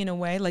up for me in a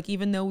way, like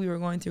even though we were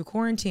going through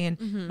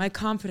quarantine, my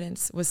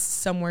confidence was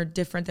somewhere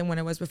different than when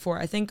it was before.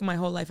 I think my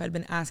whole life I'd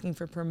been asking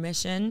for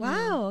permission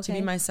to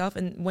be myself.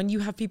 And when you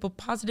have people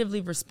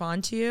positively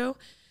respond to you,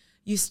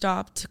 you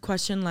stop to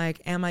question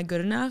like, am I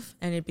good enough?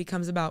 And it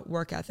becomes about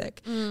work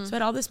ethic. So I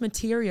had all this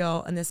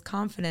material and this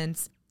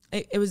confidence.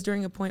 It was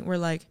during a point where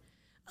like,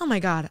 oh my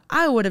God,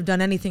 I would have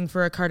done anything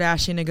for a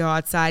Kardashian to go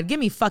outside. Give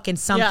me fucking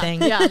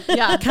something.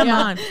 Yeah. Come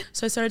on.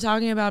 So I started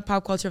talking about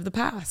pop culture of the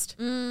past,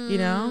 you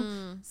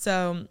know?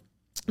 So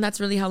that's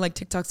really how like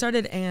TikTok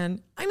started.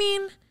 And I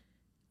mean,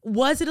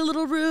 was it a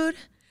little rude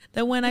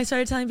that when I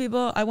started telling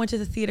people I went to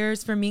the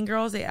theaters for Mean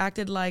Girls, they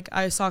acted like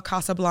I saw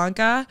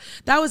Casablanca?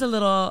 That was a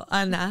little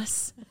on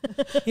us,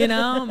 you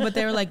know? But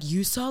they were like,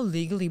 you saw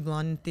Legally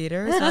Blonde in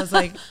theaters? I was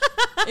like...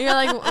 You're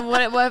like,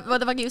 what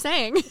the fuck are you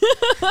saying?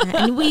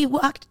 And we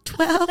walked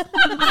 12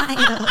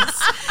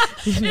 miles.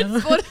 You know?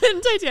 What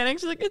in Titanic?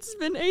 She's like, it's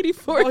been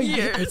 84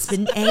 years. It's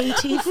been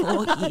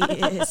 84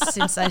 years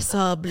since I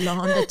saw a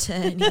blonde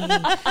attorney.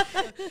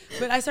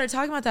 But I started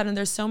talking about that, and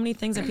there's so many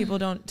things that people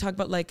don't talk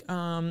about, like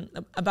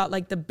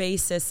the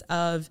basis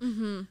of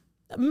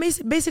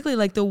basically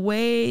like the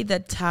way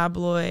that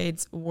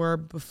tabloids were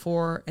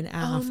before and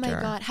after. Oh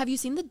my God. Have you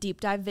seen the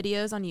deep dive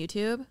videos on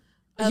YouTube?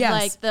 Of yes.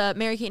 like the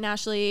Mary-Kate and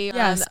Ashley.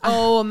 Yes.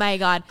 Oh my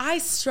God. I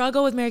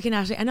struggle with Mary-Kate and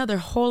Ashley. I know their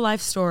whole life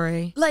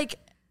story. Like,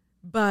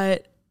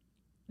 but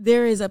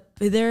listen,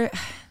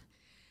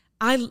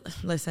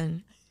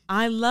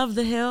 I love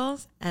The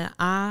Hills, and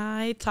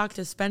I talked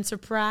to Spencer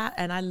Pratt,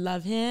 and I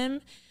love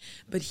him,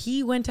 but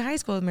he went to high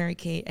school with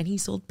Mary-Kate, and he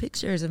sold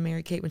pictures of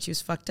Mary-Kate when she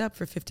was fucked up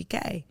for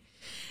 $50K.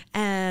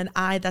 And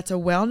that's a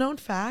well-known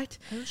fact,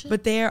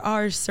 but there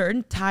are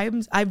certain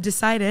times I've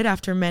decided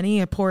after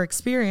many a poor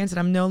experience that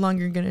I'm no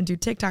longer going to do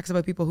TikToks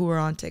about people who are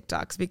on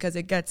TikToks, because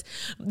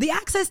the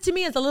access to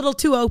me is a little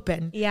too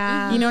open.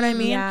 Yeah. You know what I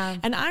mean? Yeah.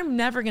 And I'm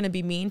never going to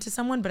be mean to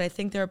someone, but I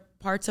think there are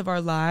parts of our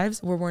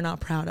lives where we're not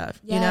proud of,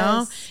 you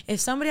know?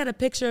 If somebody had a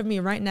picture of me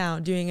right now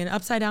doing an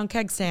upside down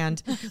keg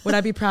stand, would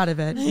I be proud of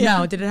it?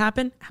 No. Did it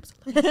happen?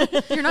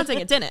 Absolutely. you're not saying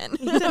it didn't.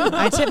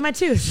 I chipped my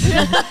tooth.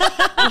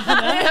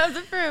 That's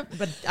the proof.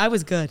 But I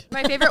was good.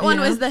 My favorite one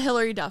was the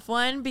Hillary Duff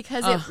one,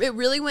 because it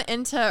really went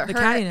into her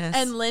cattiness.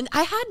 and Lynn.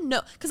 I had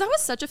because I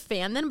was such a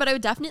fan then, but I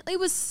definitely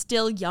was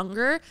still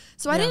younger.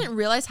 So I didn't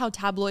realize how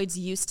tabloids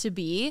used to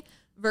be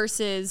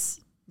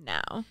versus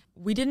now.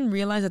 We didn't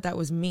realize that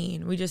was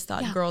mean. We just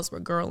thought girls were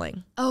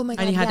girling. Oh my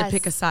God. And you had to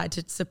pick a side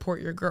to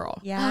support your girl.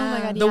 Yeah. Oh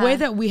my God. The way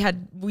that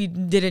we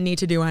didn't need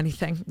to do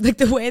anything. Like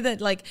the way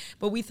that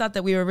but we thought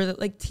that we were really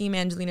like team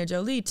Angelina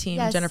Jolie, team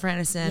Jennifer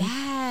Aniston.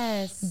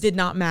 Yes. Did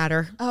not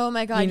matter. Oh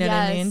my God. You know what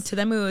I mean? To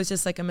them, it was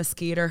just like a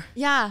mosquito.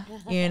 Yeah.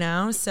 You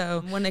know?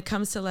 So when it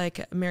comes to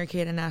like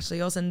Mary-Kate and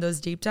Ashley Olsen, those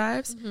deep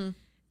dives,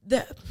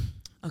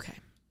 okay,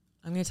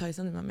 I'm going to tell you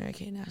something about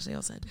Mary-Kate and Ashley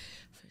Olsen.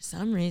 For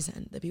some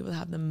reason, the people that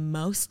have the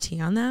most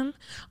tea on them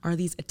are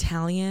these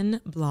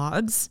Italian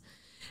blogs.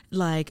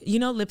 Like, you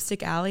know,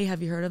 Lipstick Alley.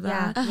 Have you heard of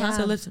that? Yeah.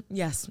 So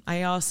yes,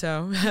 I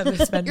also have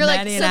spent You're like,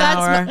 many so an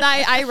hour.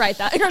 I write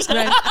that. You're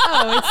Right.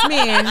 Oh, it's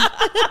me,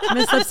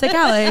 Miss Lipstick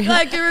Alley.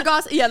 like Guru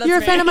Gossip. Yeah, that's You're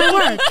a me. fan of my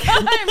work.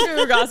 I'm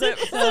Guru Gossip.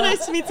 So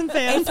nice to meet some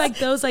fans. It's like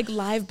those like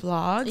live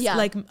blogs,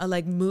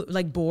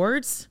 like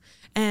boards,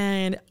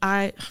 and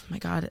oh my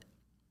God,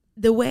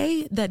 the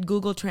way that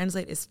Google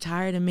Translate is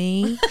tired of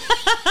me.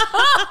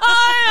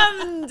 I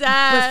am But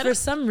dead. for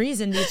some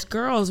reason, these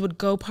girls would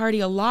go party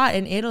a lot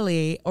in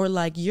Italy or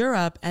like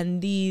Europe,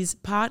 and these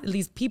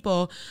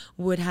people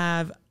would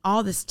have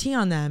all this tea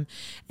on them,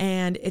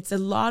 and it's a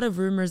lot of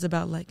rumors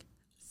about like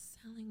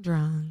selling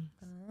drugs,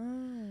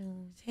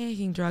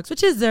 taking drugs,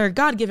 which is their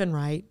God-given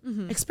right.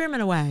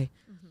 Experiment away.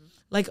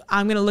 Like,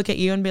 I'm going to look at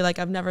you and be like,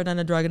 I've never done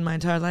a drug in my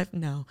entire life.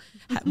 No.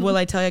 Will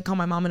I tell you I call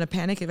my mom in a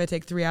panic if I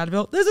take 3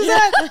 Advil? This is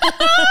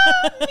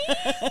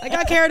it. I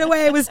got carried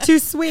away. It was too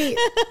sweet.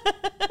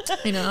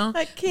 You know?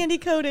 Like candy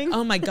coating.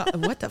 Oh my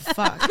God. What the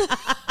fuck?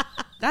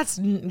 That's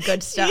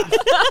good stuff.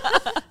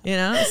 You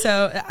know?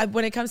 So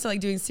when it comes to like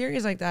doing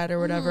series like that or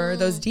whatever,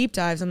 those deep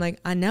dives, I'm like,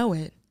 I know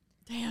it.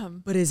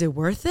 Damn. But is it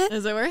worth it?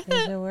 Is it worth it?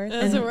 Is it worth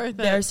Is it? it worth it?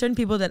 There are certain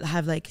people that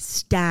have like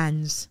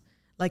stands.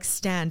 Like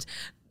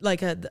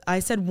I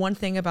said one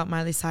thing about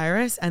Miley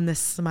Cyrus, and the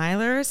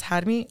Smilers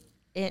had me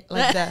like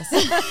this.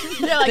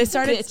 They're like, They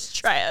started- bitch,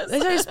 try us. They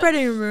started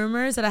spreading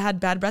rumors that I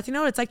had bad breath. You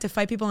know what it's like to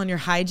fight people on your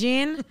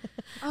hygiene?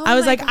 Oh I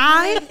was my like,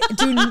 God.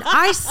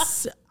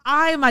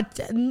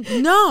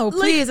 no,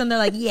 please. And they're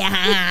like,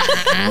 yeah.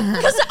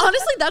 Because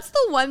honestly, that's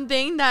the one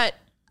thing that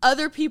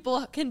other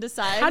people can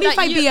decide. How do you that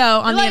fight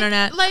BO on the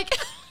internet? Like,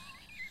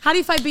 How do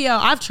you fight BO?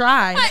 I've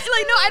tried. no,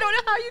 I don't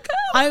know how you could.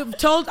 I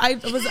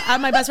was at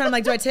my best friend. I'm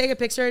like, do I take a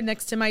picture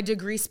next to my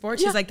degree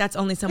sport? She's like, that's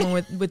only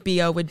someone with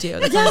BO would do.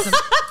 That's only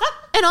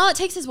And all it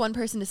takes is one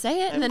person to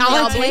say it, and then All we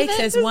it all believe takes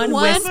it. is one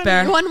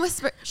whisper. One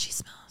whisper. She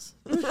smells.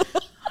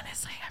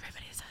 honestly,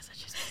 everybody says that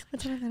she's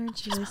What's her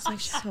energy? It's like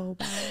so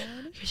bad.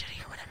 You should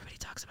hear what everybody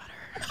talks about her.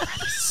 Her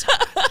breath is so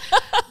good.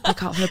 They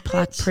call her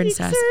Black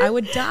Princess. I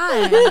would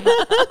die.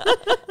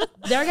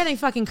 They're getting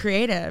fucking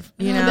creative,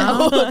 you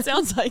know? Oh, it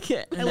sounds like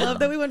it. I love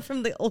that we went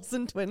from the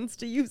Olsen twins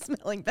to you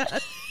smelling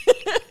bad.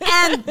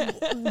 And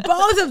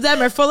both of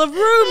them are full of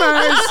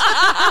rumors.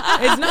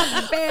 It's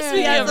not fair.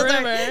 Speaking of so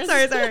rumors.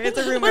 Sorry. It's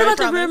a rumor. What about I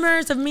the promise.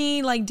 rumors of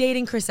me like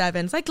dating Chris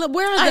Evans? Like, look,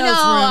 where are those I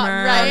know,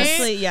 rumors? right?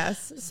 Honestly,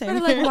 yes. Sort Same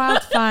of like here.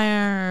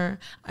 wildfire.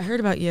 I heard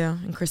about you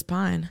and Chris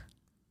Pine.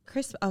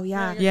 Chris. Oh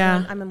yeah.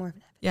 Yeah. I'm a more.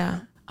 Yeah.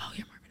 Oh,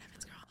 you're Marvin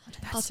Evans, girl.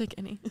 I'll take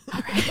any.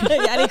 All right.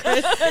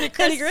 Any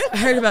Chris? I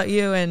heard about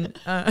you and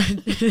I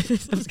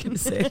was going to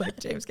say like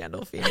James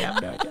Gandolfini. I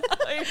have no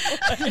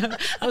idea.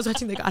 I was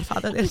watching The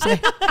Godfather the other day.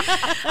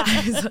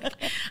 I was like,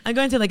 I'm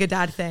going to like a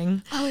dad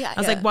thing. Oh yeah. I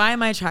was like, why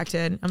am I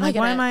attracted? I'm like, get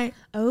why it. am I?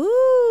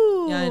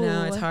 Oh. Yeah, I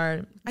know it's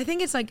hard. I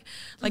think it's like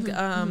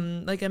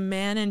a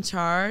man in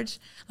charge.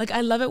 Like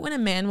I love it when a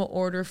man will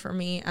order for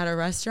me at a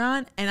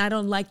restaurant, and I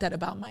don't like that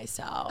about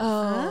myself.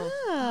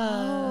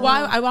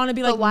 Why I want to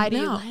be like, why do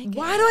you no. like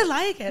Why do I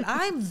like it?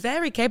 I'm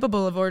very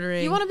capable of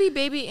ordering. You want to be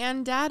baby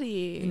and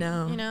daddy.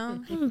 No. You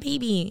know?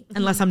 Baby,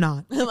 unless I'm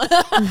not.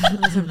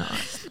 Unless I'm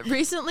not.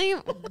 Recently,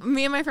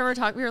 me and my friend were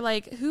talking. We were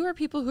like, who are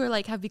people who are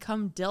like have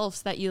become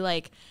DILFs that you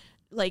like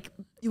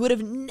you would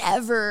have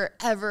never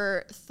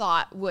ever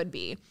thought would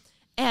be?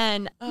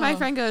 And my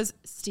friend goes,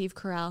 Steve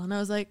Carell, and I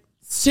was like,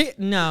 She has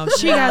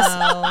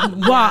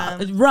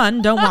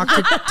run, don't walk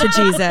to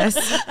Jesus.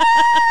 I'm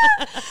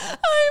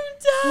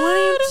done. What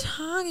are you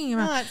talking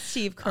about? Not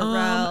Steve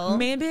Carell.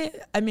 Maybe,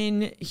 I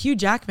mean, Hugh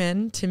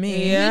Jackman to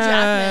me. Hugh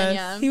Jackman,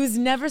 yeah. He was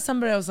never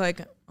somebody I was like,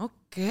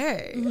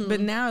 okay. But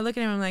now I look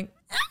at him, I'm like,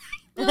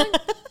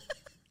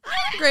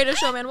 Greatest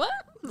Showman, what?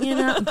 you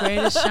know,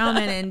 greatest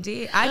showman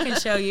indeed. I can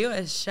show you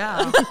a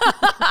show.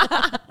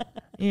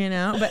 You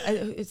know,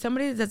 but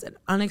somebody that's an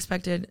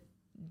unexpected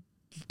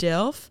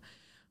DILF.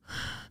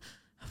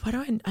 What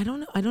do I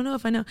don't know. I don't know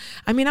if I know.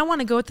 I mean, I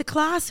want to go with the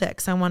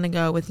classics. I want to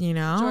go with, you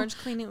know. George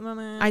Clooney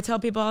moment. I tell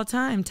people all the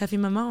time, Tefi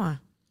Momoa.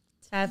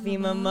 Tefi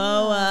Tell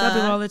Momoa.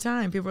 people all the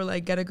time. People are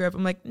like, get a grip.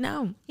 I'm like,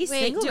 no. He's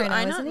Wait, single do right now,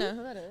 I isn't not he? know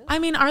who that is? I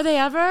mean, are they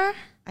ever?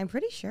 I'm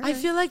pretty sure. I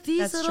feel like these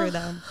That's little true,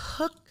 though.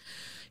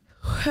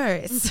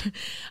 hookers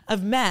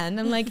of men.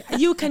 I'm like,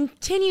 you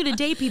continue to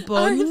date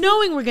people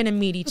knowing we're going to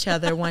meet each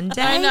other one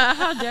day. I know.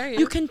 How dare you?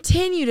 You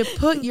continue to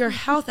put your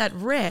health at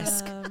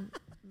risk.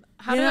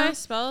 How You do know? I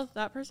spell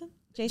that person?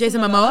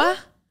 Jason Momoa?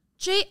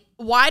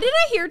 Why did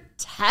I hear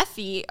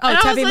Tefi? Oh, And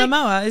I was Tefi like,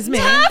 Momoa is me.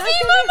 Tefi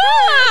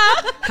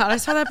Momoa. How do I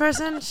spell that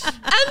person? And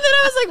then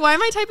I was like, why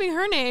am I typing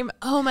her name?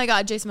 Oh my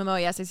God, Jason Momoa.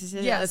 Yes.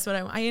 Yeah, that's what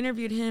I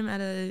interviewed him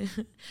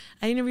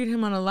I interviewed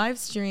him on a live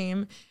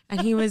stream,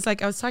 and he was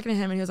like, I was talking to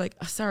him and he was like,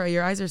 oh, sorry,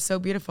 your eyes are so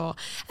beautiful.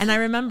 And I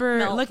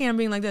remember looking at him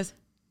being like this.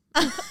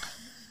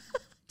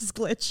 Just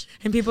glitch.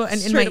 And people, and in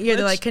Straight my up ear,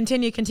 they're glitch. like,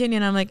 continue.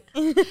 And I'm like,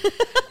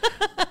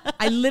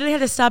 I literally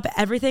had to stop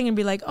everything and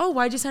be like, oh,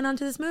 why'd you sign on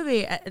to this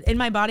movie? In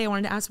my body, I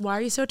wanted to ask, why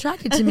are you so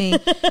attracted to me?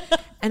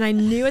 And I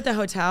knew at the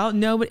hotel,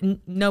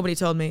 nobody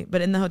told me,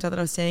 but in the hotel that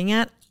I was staying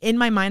at, in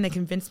my mind, I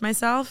convinced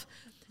myself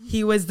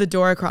he was the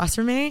door across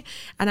from me.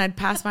 And I'd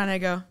pass by and I'd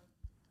go,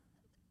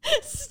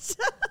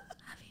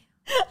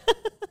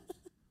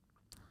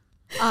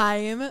 I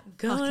am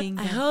fucking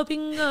I hope you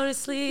can go to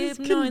sleep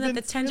knowing that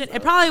the tension,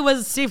 it probably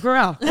was Steve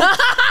Carell.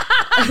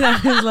 And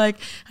I was like,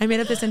 I made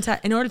up this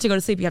in order to go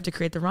to sleep, you have to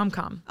create the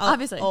rom-com.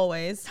 Obviously.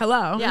 Always.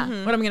 Hello. Yeah.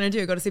 What am I going to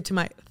do? Go to sleep to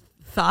my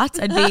thoughts?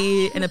 I'd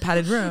be in a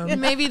padded room.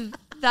 Maybe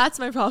that's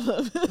my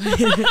problem.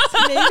 Maybe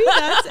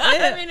that's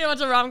I it. mean, to watch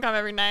a rom-com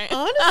every night.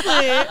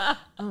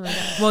 Honestly.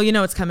 Well, you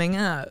know what's coming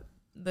up.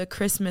 The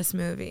Christmas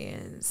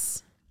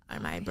movies are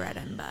my bread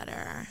and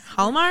butter.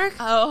 Hallmark?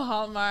 Oh,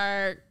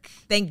 Hallmark.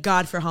 Thank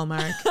God for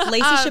Hallmark.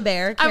 Lacey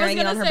Chabert I was carrying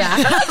it gonna on her say-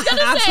 back. I was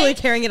gonna Absolutely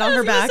say- carrying it on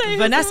her back.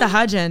 Vanessa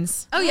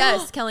Hudgens. Oh,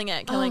 yes. Killing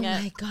it. Oh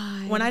my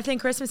God. When I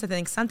think Christmas, I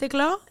think Santa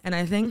Claus and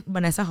I think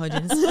Vanessa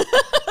Hudgens.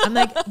 I'm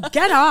like,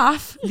 get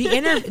off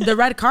the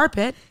red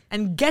carpet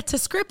and get to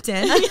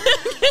scripting.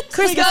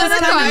 Christmas is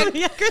coming.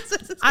 Yeah,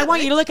 Christmas is I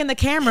want you to look in the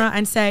camera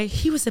and say,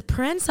 he was a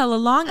prince all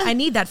along. I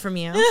need that from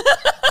you.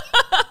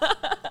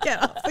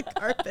 get off the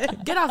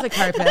carpet. Get off the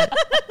carpet.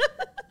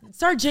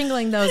 Start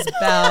jingling those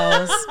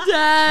bells.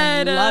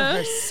 Dead. I love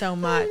her so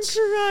much.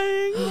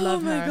 Crying.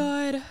 Love oh my her.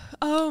 God.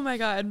 Oh my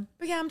God.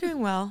 But yeah, I'm doing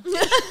well.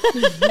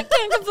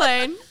 Can't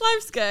complain.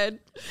 Life's good.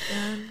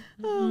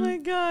 Oh my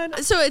God.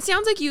 So it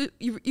sounds like you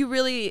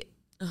really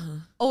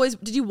always,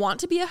 did you want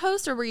to be a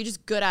host, or were you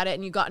just good at it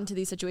and you got into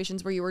these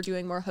situations where you were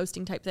doing more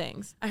hosting type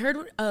things? I heard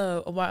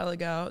a while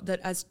ago that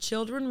as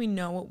children, we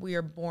know what we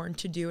are born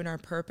to do and our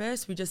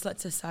purpose. We just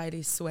let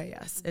society sway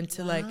us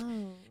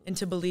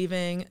into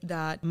believing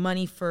that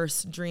money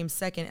first, dream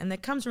second. And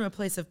that comes from a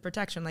place of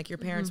protection. Like your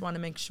parents want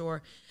to make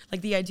sure, like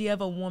the idea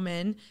of a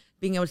woman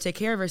being able to take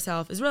care of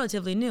herself is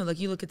relatively new. Like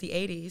you look at the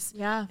 80s,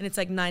 Yeah. and it's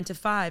like 9 to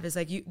 5. It's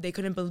like they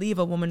couldn't believe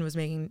a woman was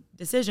making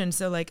decisions.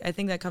 So like I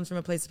think that comes from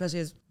a place, especially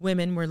as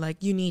women, where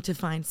like you need to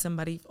find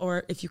somebody,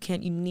 or if you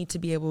can't, you need to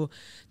be able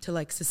to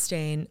like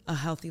sustain a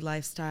healthy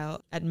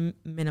lifestyle at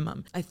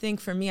minimum. I think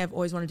for me, I've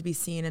always wanted to be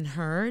seen and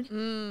heard,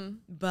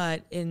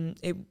 but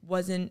it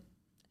wasn't.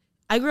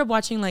 I grew up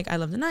watching like I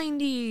Love the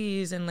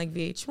 90s and like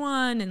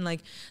VH1, and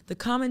like the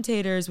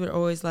commentators would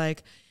always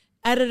like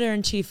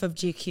editor-in-chief of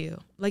GQ.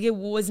 Like it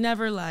was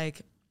never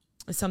like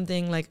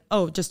something like,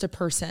 oh, just a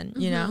person,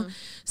 you know?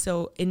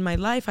 So in my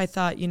life, I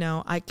thought, you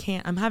know,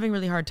 I'm having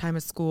really hard time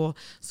at school.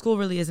 School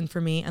really isn't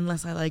for me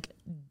unless I like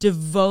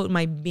devote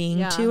my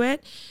being to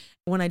it.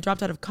 When I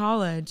dropped out of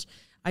college,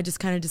 I just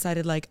kind of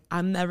decided like,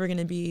 I'm never going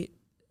to be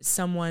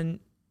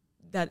someone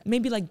that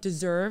maybe like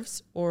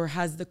deserves or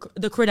has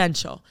the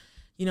credential,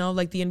 you know,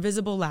 like the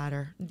invisible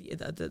ladder,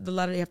 the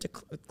ladder you have to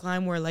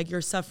climb where like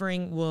your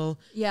suffering will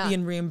be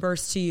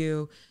reimbursed to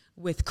you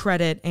with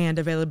credit and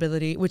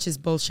availability, which is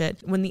bullshit.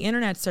 When the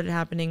internet started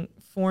happening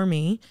for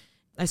me,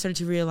 I started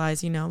to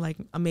realize, you know, like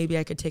maybe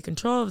I could take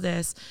control of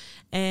this.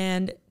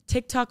 And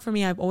TikTok for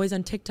me, I've always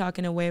done TikTok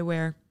in a way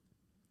where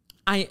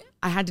I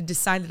had to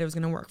decide that it was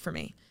going to work for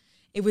me.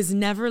 It was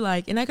never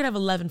like, and I could have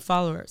 11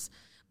 followers,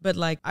 but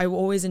like I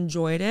always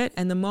enjoyed it.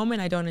 And the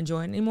moment I don't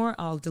enjoy it anymore,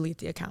 I'll delete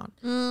the account.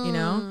 You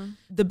know,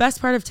 the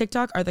best part of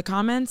TikTok are the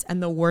comments,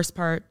 and the worst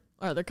part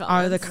are the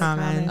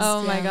comments.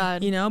 Oh my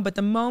God. You know, but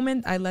the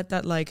moment I let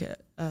that like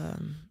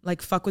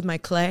fuck with my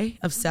clay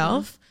of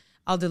self,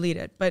 I'll delete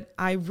it. But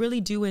I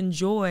really do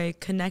enjoy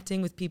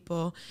connecting with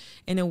people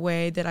in a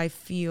way that I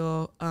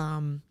feel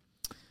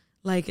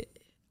like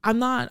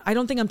I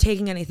don't think I'm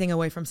taking anything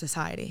away from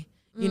society.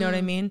 You know what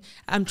I mean?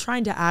 I'm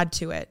trying to add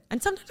to it.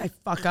 And sometimes I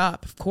fuck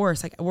up, of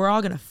course. Like, we're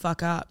all going to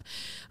fuck up.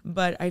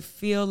 But I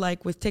feel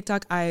like with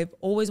TikTok, I've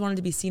always wanted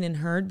to be seen and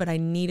heard, but I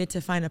needed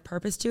to find a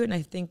purpose to it. And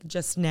I think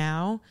just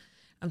now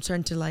I'm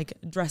starting to like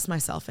dress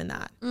myself in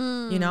that.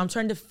 You know, I'm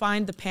trying to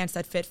find the pants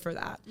that fit for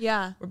that.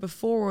 Yeah. Where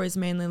before it was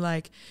mainly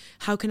like,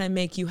 how can I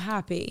make you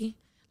happy?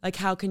 Like,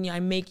 how can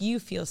I make you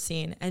feel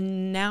seen?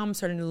 And now I'm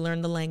starting to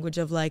learn the language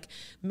of like,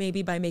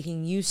 maybe by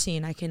making you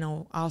seen, I can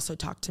also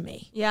talk to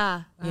me.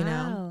 Yeah. You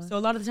know? So a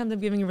lot of the times I'm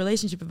giving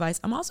relationship advice,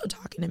 I'm also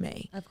talking to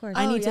me. Of course.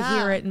 I need to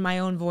hear it in my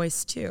own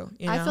voice too.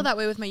 You know? I feel that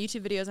way with my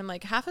YouTube videos. I'm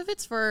like, half of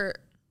it's for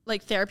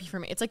like therapy for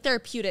me. It's like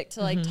therapeutic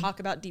to like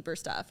talk about deeper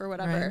stuff or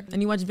whatever. Right. And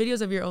you watch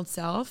videos of your old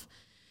self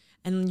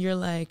and you're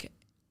like,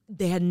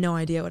 they had no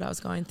idea what I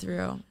was going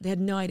through. They had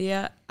no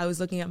idea I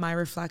was looking at my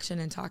reflection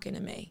and talking to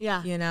me.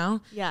 Yeah. You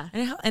know? Yeah.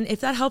 And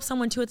if that helps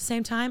someone too at the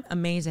same time,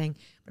 amazing.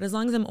 But as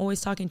long as I'm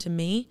always talking to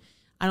me,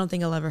 I don't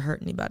think I'll ever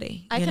hurt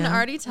anybody. I can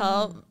already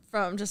tell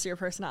from just your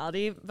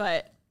personality,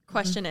 but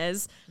question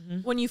is,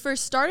 when you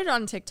first started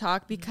on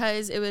TikTok,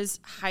 because it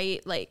was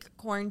height, like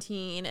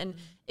quarantine, and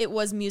it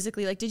was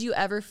Musically, like, did you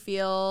ever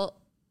feel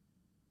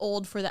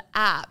old for the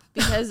app?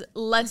 Because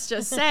let's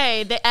just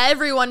say that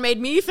everyone made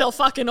me feel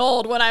fucking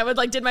old when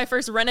I did my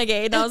first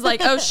Renegade, and I was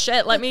like, oh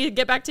shit, let me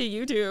get back to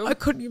YouTube. I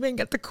couldn't even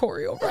get the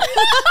choreo right.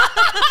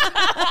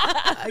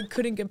 I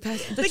couldn't get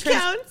past the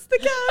counts. I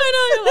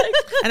know, you're like,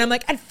 and I'm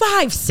like, at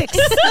 5, 6,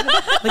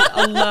 like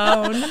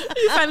alone.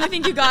 You finally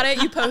think you got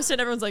it, you post it,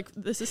 everyone's like,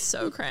 this is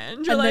so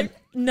cringe. You're like,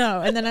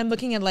 no, and then I'm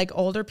looking at like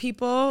older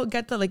people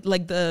get the like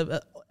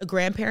the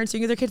grandparents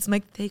doing with their kids. I'm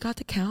like, they got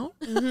the count?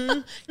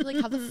 You're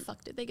like, how the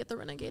fuck did they get the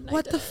Renegade?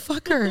 What the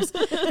fuckers?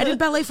 I did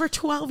ballet for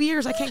 12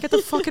 years. I can't get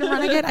the fucking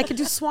Renegade. I could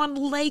do Swan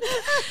Lake.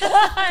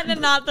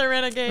 And not the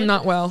Renegade.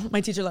 Not well. My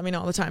teacher let me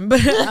know all the time. But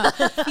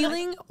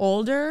feeling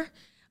older,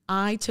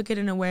 I took it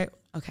in a way,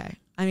 okay.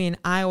 I mean,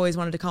 I always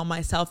wanted to call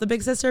myself the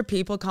big sister.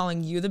 People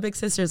calling you the big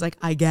sister is like,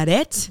 I get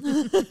it.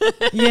 You know?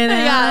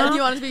 Yeah, you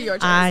want it to be your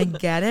choice. I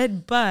get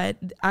it. But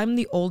I'm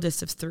the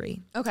oldest of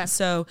 3. Okay.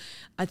 So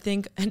I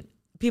think... And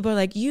people are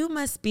like, you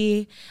must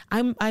be,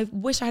 I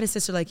wish I had a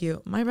sister like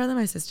you. My brother and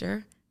my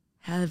sister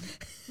have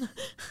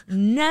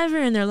never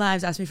in their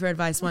lives asked me for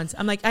advice once.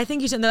 I'm like, I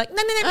think you should. And they're like,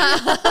 no.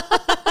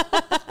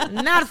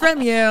 Not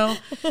from you. And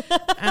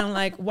I'm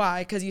like,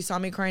 why? Because you saw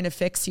me crying to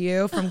Fix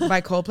You by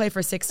Coldplay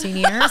for 16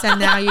 years, and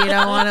now you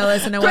don't want to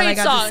listen to what I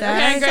got to say?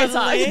 Okay, great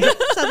song.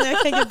 Suddenly I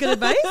can't give good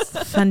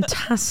advice.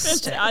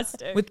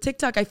 Fantastic. With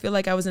TikTok, I feel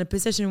like I was in a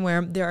position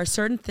where there are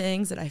certain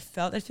things that I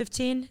felt at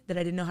 15 that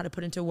I didn't know how to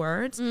put into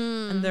words.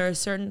 And there are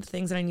certain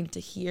things that I needed to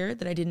hear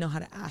that I didn't know how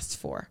to ask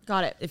for.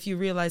 Got it. If you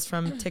realize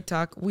from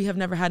TikTok, we have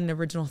never had an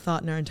original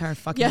thought in our entire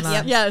fucking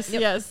lives.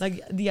 Yes.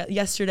 Like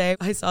yesterday,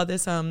 I saw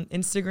this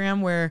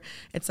Instagram where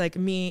it's like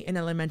me in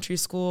elementary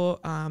school,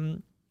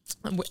 and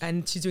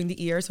she's doing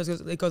the ear, so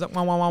it goes up,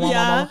 wah, wah, wah, wah,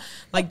 wah,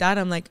 like that.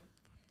 I'm like,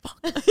 fuck.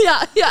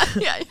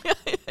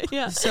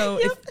 Yeah. So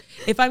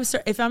if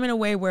I'm in a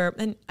way where,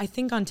 and I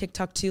think on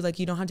TikTok too, like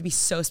you don't have to be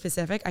so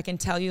specific. I can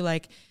tell you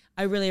like,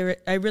 I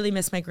really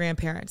miss my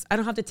grandparents. I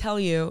don't have to tell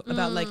you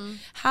about like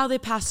how they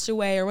passed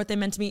away or what they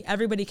meant to me.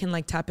 Everybody can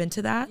like tap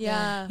into that.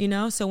 Yeah. You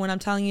know? So when I'm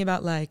telling you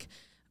about like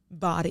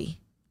body,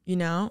 you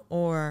know,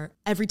 or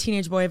every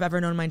teenage boy I've ever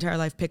known in my entire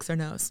life picks their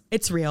nose.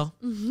 It's real.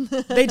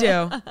 They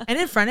do. And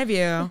in front of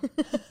you.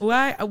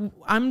 Why?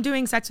 I'm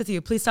doing sex with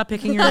you. Please stop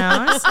picking your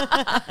nose.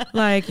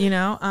 Like, you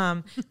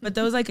know, but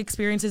those like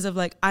experiences of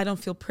like, I don't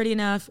feel pretty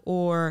enough,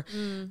 or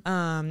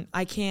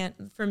I can't,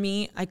 for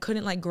me, I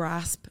couldn't like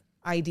grasp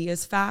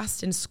ideas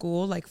fast in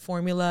school, like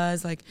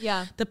formulas, like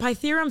the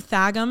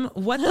Pythagorean,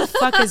 what the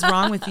fuck is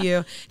wrong with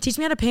you? Teach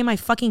me how to pay my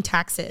fucking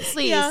taxes.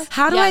 Please. Yeah.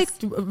 How do I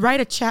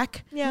write a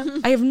check? Yeah.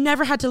 I have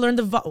never had to learn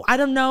I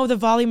don't know the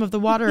volume of the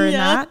water in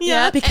that.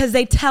 Yeah. Because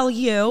they tell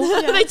you.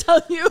 They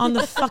tell you on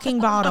the fucking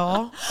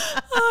bottle.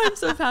 Oh, I'm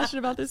so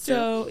passionate about this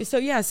too.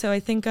 So I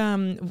think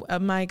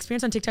my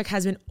experience on TikTok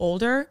has been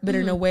older, but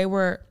in a way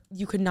where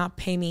you could not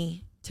pay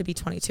me to be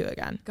 22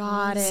 again.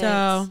 Got it.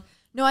 So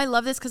no, I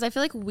love this because I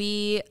feel like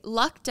we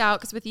lucked out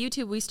because with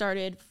YouTube we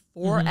started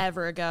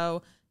forever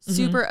ago,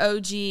 super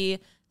OG,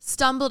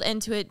 stumbled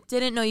into it,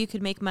 didn't know you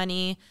could make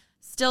money,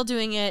 still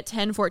doing it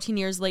 10, 14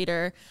 years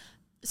later.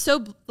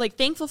 So like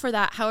thankful for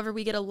that. However,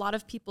 we get a lot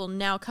of people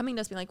now coming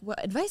to us being like,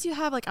 what advice do you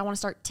have? Like, I want to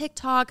start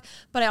TikTok,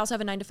 but I also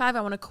have a 9-to-5.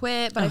 I want to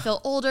quit, but I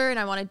feel older and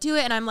I want to do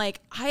it. And I'm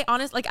like,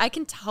 I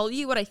can tell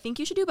you what I think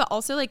you should do, but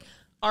also like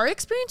our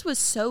experience was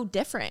so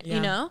different, you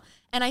know?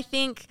 And I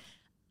think,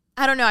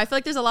 I don't know. I feel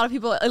like there's a lot of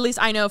people, at least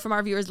I know from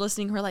our viewers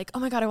listening, who are like, oh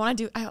my God, I want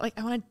to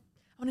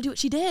do what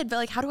she did, but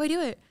like, how do I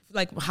do it?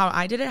 Like how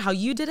I did it, how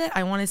you did it.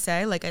 I want to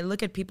say, like, I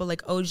look at people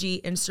like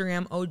OG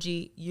Instagram,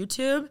 OG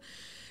YouTube.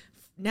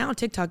 Now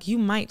TikTok, you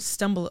might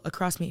stumble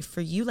across me.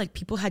 For you, like,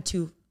 people had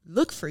to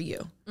look for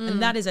you.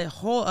 And that is a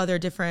whole other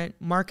different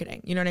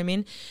marketing. You know what I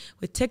mean?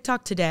 With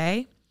TikTok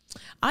today,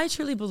 I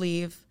truly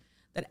believe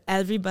that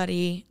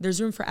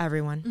there's room for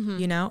everyone,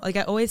 you know? Like,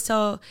 I always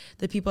tell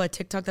the people at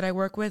TikTok that I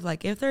work with,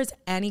 like, if there's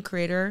any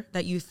creator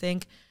that you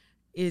think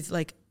is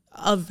like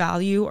of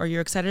value or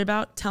you're excited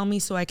about, tell me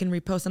so I can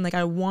repost them. Like,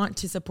 I want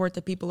to support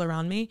the people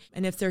around me.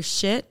 And if they're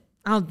shit,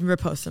 I'll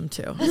repost them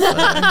too.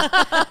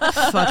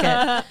 Fuck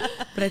it.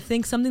 But I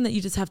think something that you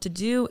just have to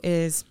do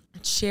is,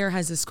 Cher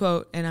has this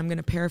quote, and I'm going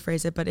to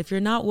paraphrase it, but if you're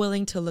not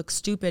willing to look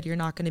stupid, you're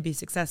not going to be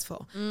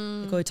successful.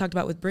 Like what we talked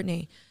about with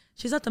Britney.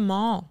 She's at the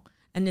mall,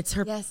 and it's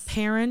her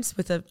parents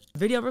with a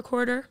video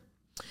recorder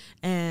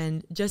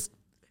and just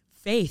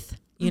faith,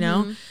 you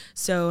know?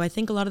 So I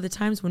think a lot of the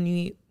times when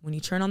you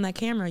turn on that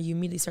camera, you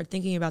immediately start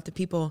thinking about the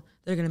people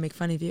that are going to make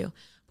fun of you.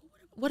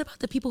 What about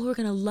the people who are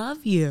going to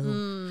love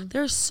you?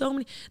 There are so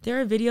many. There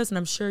are videos, and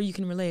I'm sure you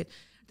can relate,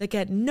 that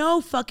get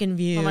no fucking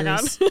views. Oh my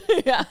God.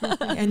 Yeah.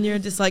 And you're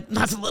just like,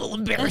 that's a little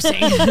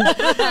embarrassing. They're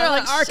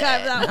like,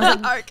 archive that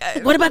one.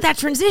 Archive. What about that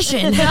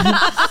transition?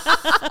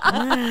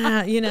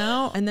 You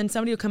know? And then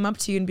somebody will come up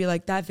to you and be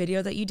like, that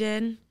video that you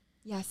did?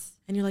 Yes.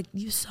 And you're like,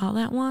 you saw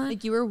that one?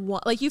 Like you were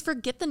like, you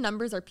forget the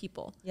numbers are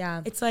people.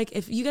 Yeah. It's like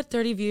if you get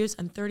 30 views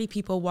and 30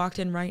 people walked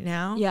in right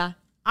now. Yeah.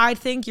 I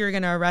think you're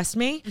going to arrest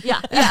me. Yeah.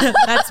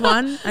 That's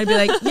one. I'd be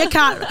like, you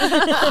can't.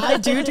 I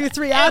do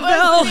 3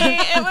 Advil.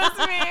 It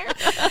was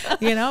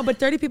me. You know, but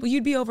 30 people,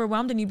 you'd be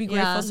overwhelmed and you'd be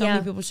grateful so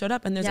many people showed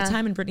up. And there's a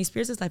time in Britney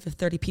Spears' life, if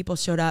 30 people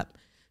showed up,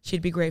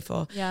 she'd be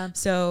grateful. Yeah.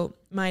 So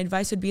my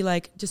advice would be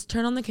like, just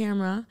turn on the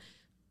camera.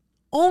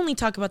 Only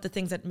talk about the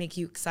things that make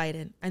you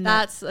excited. And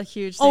that's a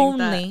huge thing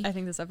that I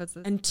think this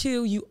episode. And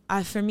two,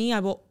 for me,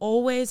 I will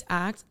always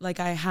act like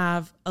I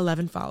have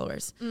 11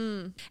 followers.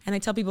 And I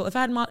tell people, if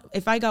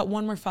I got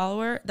one more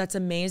follower, that's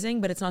amazing,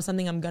 but it's not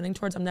something I'm gunning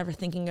towards. I'm never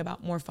thinking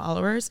about more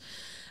followers.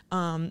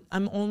 I'm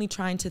only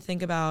trying to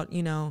think about,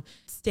 you know,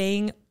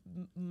 staying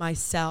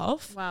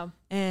myself. Wow.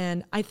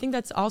 And I think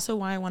that's also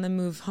why I want to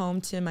move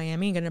home to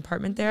Miami and get an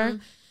apartment there.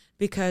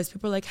 Because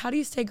people are like, how do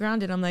you stay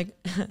grounded? I'm like,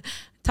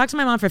 talk to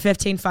my mom for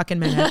 15 fucking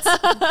minutes.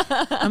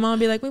 My mom will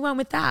be like, we went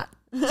with that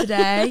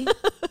today.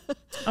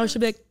 Or she'll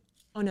be like,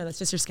 oh no, that's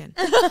just your skin.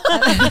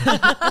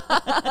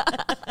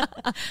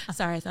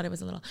 Sorry, I thought it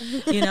was a little,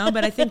 you know,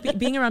 but I think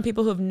being around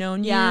people who have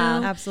known you.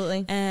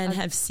 Absolutely. And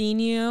have seen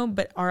you,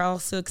 but are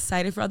also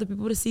excited for other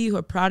people to see you, who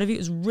are proud of you,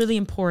 is really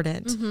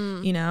important,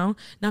 you know,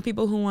 not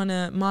people who want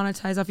to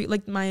monetize off you.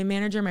 Like my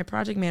manager, my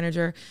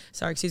manager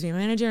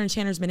and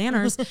Chandler's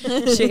Bananas.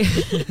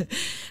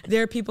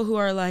 There are people who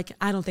are like,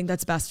 I don't think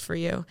that's best for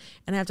you.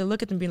 And I have to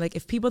look at them and be like,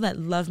 if people that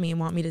love me and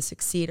want me to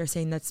succeed are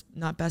saying that's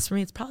not best for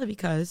me, it's probably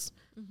because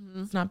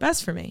it's not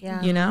best for me,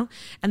 you know?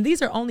 And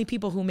these are only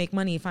people who make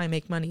money if I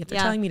make money. If they're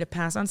telling me to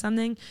pass on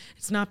something,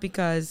 it's not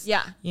because,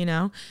 you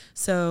know?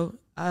 So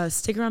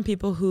stick around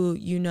people who,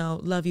 you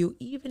know, love you,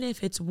 even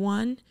if it's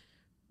one.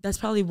 That's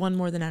probably one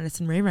more than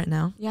Addison Rae right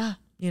now. Yeah.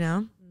 You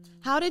know?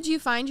 How did you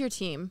find your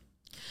team?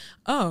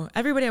 Oh,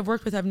 everybody I've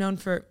worked with I've known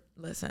for,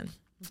 listen.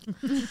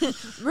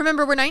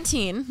 Remember, we're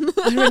 19.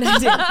 We're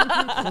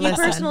 19. You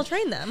personal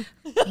train them.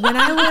 When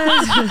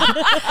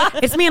I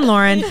was, it's me and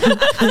Lauren.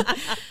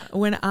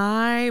 When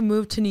I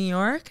moved to New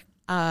York,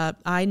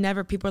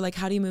 people are like,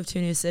 how do you move to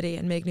a new city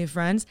and make new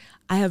friends?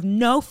 I have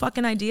no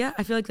fucking idea.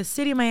 I feel like the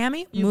city of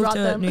Miami moved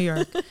to New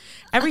York.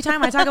 Every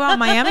time I talk about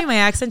Miami, my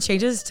accent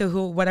changes to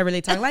what I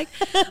really talk like.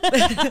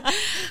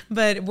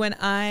 But when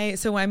I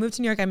moved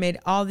to New York, I made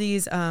all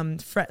these,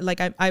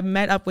 I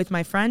met up with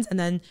my friends, and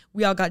then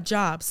we all got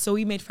jobs. So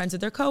we made friends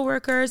with their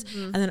coworkers,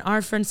 and then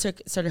our friends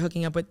started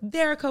hooking up with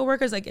their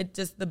coworkers. Like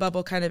the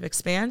bubble kind of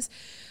expands.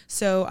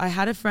 So I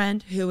had a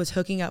friend who was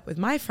hooking up with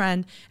my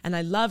friend, and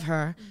I love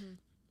her.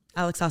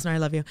 Alex Osner, I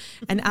love you.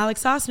 And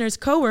Alex Osner's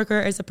coworker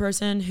is a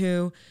person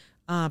who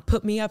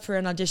put me up for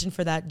an audition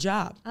for that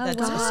job.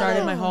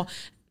 Started my whole,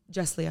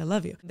 Jessie, I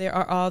love you. There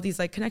are all these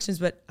like connections,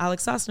 but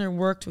Alex Osner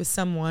worked with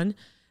someone,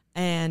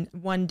 and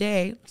one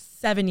day,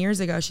 7 years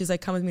ago, she's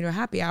like, come with me to a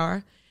happy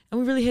hour. And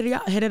we really hit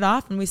it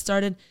off, and we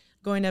started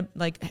going to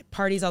like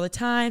parties all the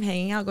time,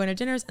 hanging out, going to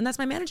dinners, and that's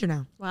my manager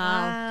now.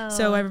 Wow.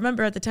 So I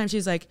remember at the time she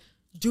was like,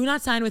 do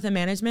not sign with a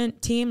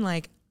management team.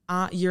 Like,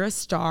 you're a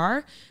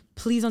star.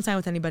 Please don't sign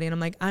with anybody. And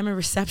I'm like, I'm a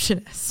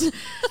receptionist.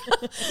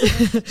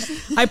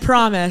 I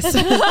promise.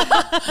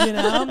 You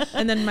know?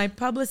 And then my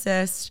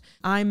publicist,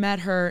 I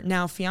met her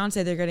now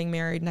fiance, they're getting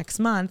married next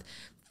month.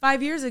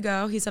 5 years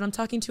ago, he said, I'm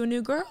talking to a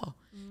new girl.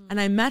 And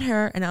I met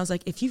her and I was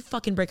like, if you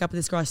fucking break up with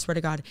this girl, I swear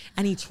to God.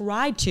 And he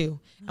tried to.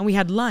 And we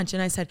had lunch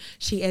and I said,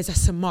 she is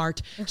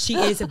smart. She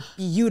is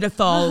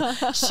beautiful.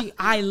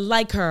 I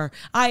like her.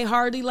 I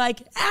hardly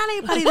like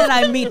anybody that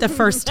I meet the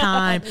first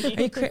time. Are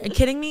you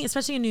kidding me?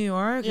 Especially in New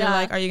York. You're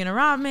like, are you gonna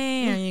rob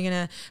me?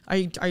 Are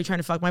you trying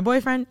to fuck my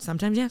boyfriend?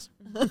 Sometimes yes.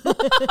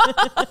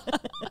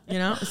 You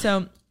know?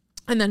 So,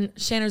 and then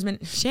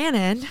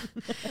Shannon,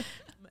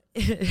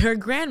 her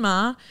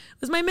grandma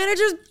was my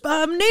manager's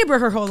neighbor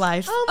her whole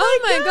life. Oh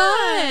my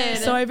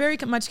God. So I very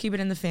much keep it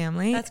in the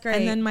family. That's great.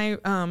 And then my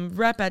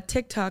rep at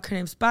TikTok, her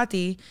name's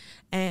Bati,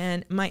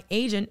 and my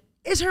agent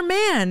is her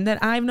man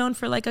that I've known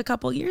for like a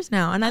couple years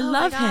now. And I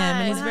love him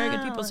and he's very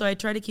good people. So I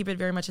try to keep it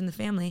very much in the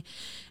family.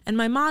 And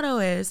my motto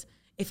is,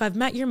 if I've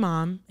met your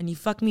mom and you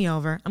fuck me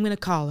over, I'm going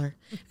to call her.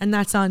 And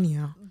that's on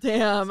you.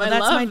 Damn, So I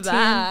that's love my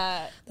that.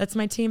 team. That's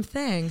my team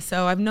thing.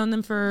 So I've known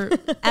them for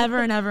ever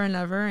and ever and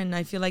ever. And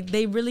I feel like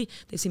they've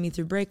seen me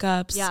through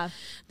breakups. Yeah.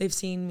 They've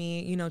seen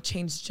me,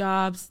 change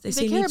jobs. They've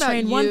They seen care me about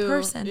train one you.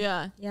 person.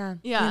 Yeah. Yeah.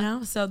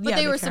 Yeah. So But yeah,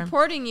 they were care.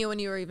 supporting you when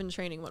you were even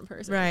training one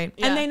person. Right.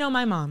 Yeah. And they know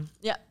my mom.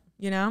 Yeah.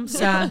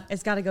 So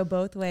It's got to go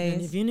both and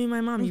ways. if you knew my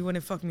mom, you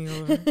wouldn't fuck me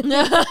over. That's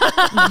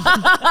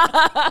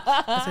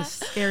a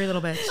scary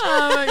little bitch.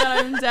 Oh my God,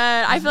 I'm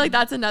dead. I feel like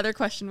that's another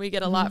question we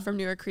get a lot from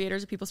newer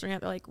creators or people starting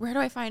out. They're like, where do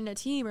I find a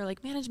team or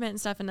like management and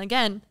stuff? And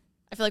again,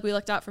 I feel like we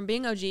lucked out from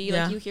being OG.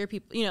 Yeah. Like you hear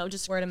people,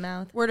 just Word of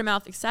mouth.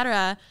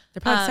 etc.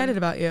 They're probably excited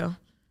about you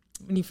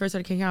when you first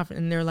started kicking off,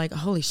 and they're like,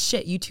 "Holy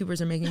shit,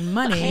 YouTubers are making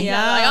money."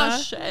 Yeah. Like,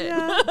 oh shit.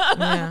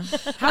 Yeah.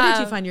 How did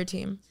you find your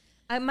team?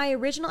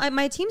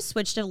 My team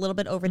switched a little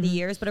bit over the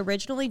years, but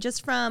originally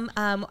just from,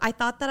 I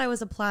thought that I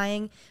was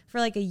applying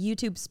for like a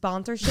YouTube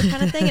sponsorship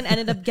kind of thing and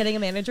ended up getting a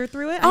manager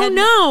through it. I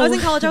was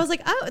in college. I was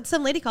like, oh,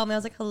 some lady called me. I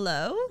was like,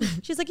 hello.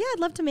 She's like, yeah, I'd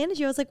love to manage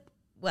you. I was like,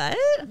 what?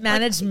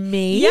 Manage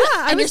me?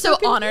 Yeah. And you're so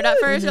honored at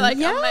first. You're like,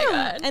 Yeah. oh my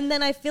God. And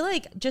then I feel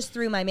like just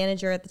through my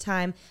manager at the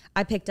time,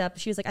 I picked up,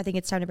 she was like, I think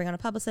it's time to bring on a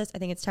publicist. I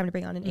think it's time to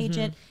bring on an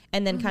agent.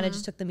 And then kind of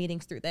just took the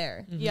meetings through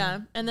there. Yeah.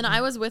 And then I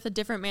was with a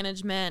different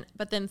management,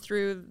 but then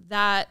through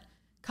that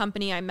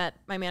company, I met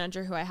my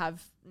manager who I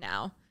have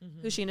now,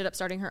 who she ended up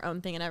starting her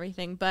own thing and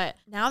everything. But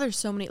now there's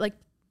so many,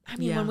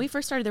 when we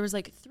first started, there was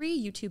like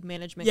 3 YouTube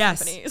management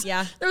companies.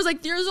 Yeah. There's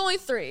only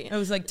 3. It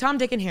was like Tom,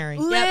 Dick, and Harry.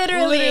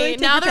 Literally.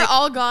 Now they're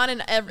all gone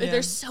and Yeah.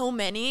 there's so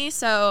many.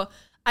 So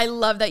I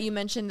love that you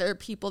mentioned there are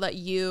people that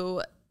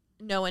you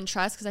know and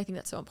trust, because I think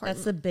that's so important.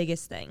 That's the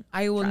biggest thing.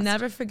 I will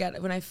never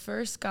forget when I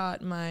first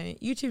got my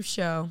YouTube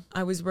show.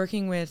 I was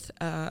working with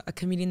a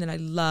comedian that I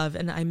love,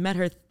 and I met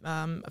her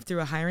through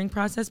a hiring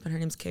process. But her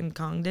name's Kim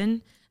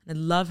Congdon, and I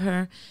love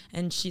her.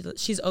 And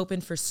she's open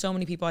for so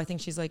many people. I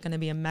think she's like going to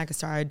be a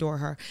megastar. I adore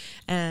her.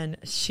 And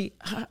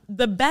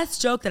the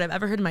best joke that I've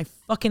ever heard in my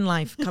fucking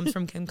life comes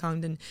from Kim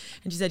Congdon.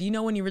 And she said,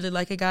 when you really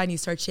like a guy and you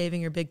start shaving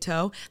your big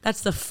toe,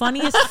 that's the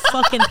funniest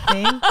fucking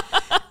thing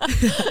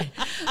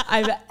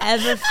I've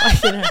ever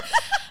fucking heard.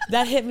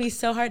 That hit me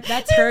so hard.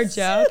 That's her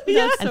joke.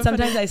 And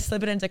sometimes I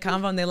slip it into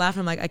convo and they laugh.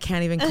 I'm like, I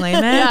can't even claim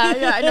it.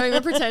 Yeah, I don't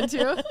even pretend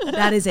to.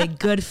 That is a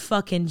good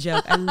fucking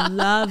joke. I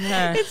love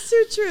her. It's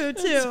so true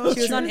too.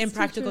 She was on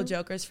Impractical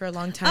Jokers for a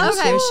long time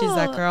too. She's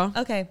that girl.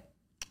 Okay.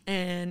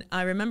 And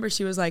I remember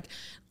she was like,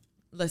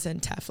 listen,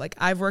 Tef, like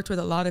I've worked with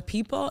a lot of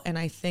people and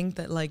I think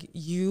that like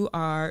you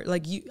are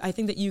like I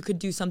think that you could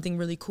do something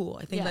really cool.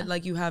 I think that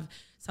like you have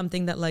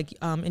something that like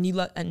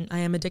and I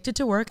am addicted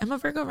to work. I'm a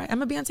Virgo, right?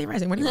 I'm a Beyonce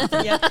rising. What do you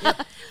want?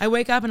 Yep. I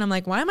wake up and I'm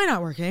like, why am I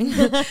not working?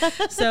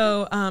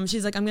 So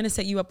she's like, I'm gonna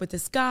set you up with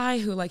this guy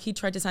who like he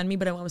tried to sign me,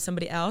 but I went with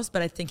somebody else.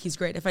 But I think he's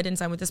great. If I didn't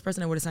sign with this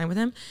person, I would have signed with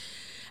him.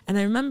 And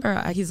I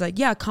remember he's like,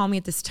 yeah, call me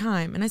at this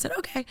time. And I said,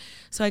 okay.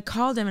 So I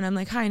called him and I'm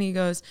like, hi. And he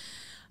goes,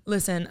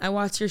 listen, I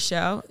watched your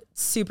show.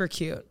 Super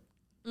cute.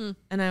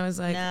 And I was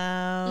like,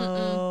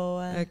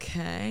 no.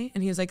 Okay.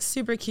 And he was like,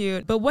 super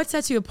cute. But what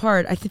sets you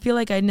apart? I feel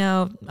like I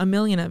know a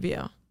million of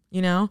you,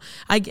 and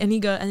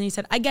he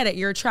said, I get it.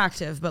 You're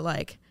attractive, but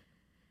like,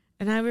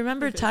 and I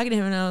remember talking to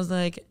him and I was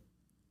like,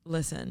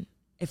 listen,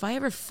 if I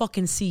ever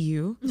fucking see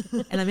you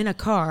and I'm in a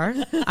car,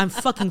 I'm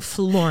fucking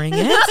flooring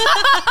it.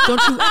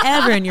 Don't you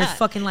ever in your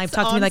fucking life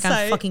talk to me like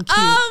I'm fucking cute.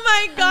 Oh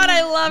my God,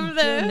 I love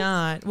this. Do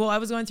not. Well, I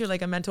was going through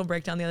like a mental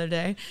breakdown the other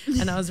day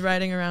and I was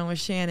riding around with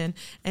Shannon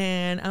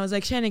and I was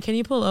like, Shannon, can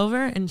you pull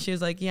over? And she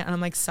was like, yeah. And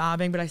I'm like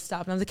sobbing, but I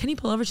stopped and I was like, can you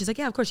pull over? She's like,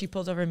 yeah, of course. She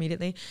pulls over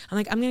immediately. I'm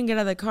like, I'm going to get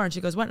out of the car. And she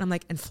goes, what? And I'm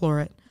like, and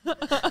floor it. And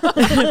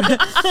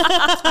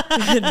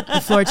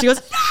floor it. She goes,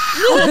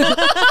 no!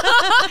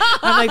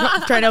 I'm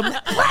like trying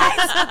to,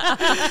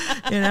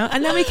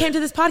 and then we came to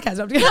this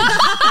podcast. Again,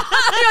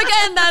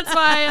 that's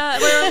why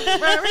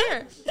we're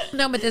here.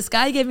 No, but this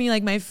guy gave me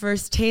like my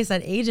first taste,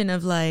 that agent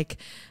of like,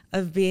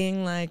 of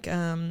being like,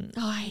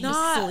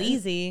 Not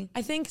sleazy.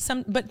 I think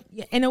but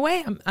in a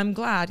way, I'm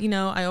glad.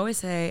 I always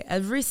say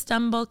every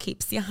stumble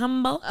keeps you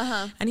humble.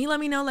 And he let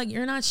me know like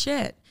you're not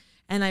shit.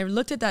 And I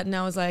looked at that and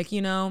I was like,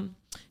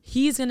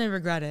 he's gonna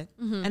regret it.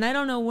 And I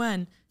don't know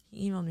when.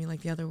 He emailed me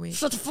like the other week.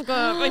 Shut the fuck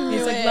up.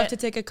 He's like, love to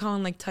take a call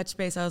and like touch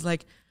base. I was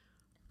like,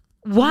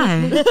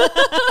 why?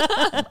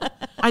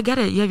 I get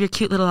it. You have your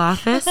cute little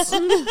office.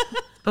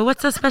 But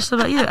what's so special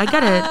about you? I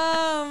get it.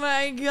 Oh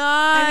my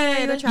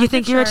God. You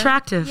think you're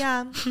attractive?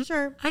 Yeah,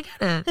 sure. I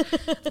get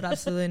it. But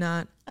absolutely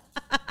not.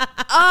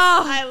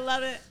 I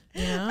love it.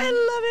 You know? I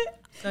love it.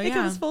 So, It yeah.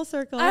 comes full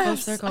circle. Full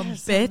circle,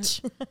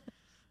 bitch.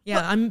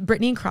 Yeah, I'm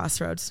Brittany and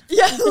Crossroads.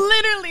 Yeah,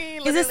 literally.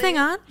 Is this thing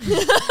on?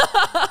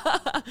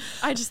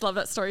 I just love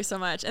that story so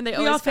much. And they We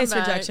always all face come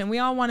back. rejection. We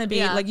all want to be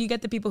Yeah. like, you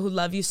get the people who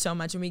love you so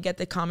much, and we get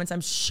the comments.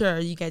 I'm sure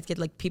you guys get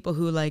like people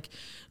who like,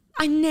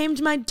 I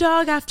named my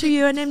dog after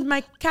you. I named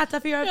my cat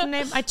after your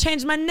name. I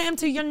changed my name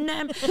to your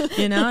name.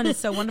 You know, and it's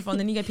so wonderful. And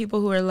then you get people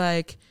who are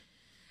like,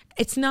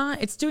 it's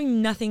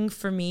doing nothing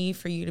for me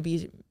for you to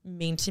be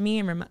mean to me.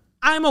 And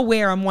I'm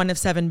aware I'm one of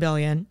 7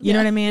 billion. You know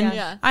what I mean?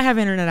 Yeah. I have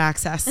internet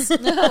access.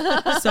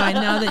 So I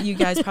know that you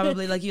guys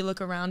probably like, you look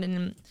around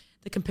and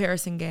the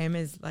comparison game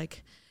is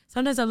like,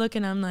 sometimes I look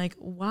and I'm like,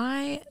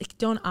 why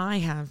don't I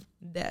have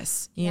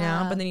this? You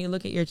know? But then you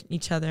look at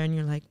each other and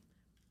you're like,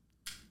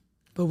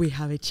 but we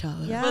have each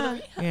other. Yeah.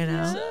 You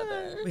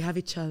know? We have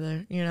each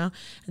other, you know?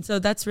 And so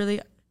that's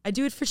really, I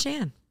do it for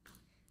Shan.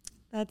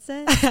 That's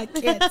it. I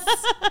can't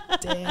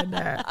stand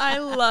her. I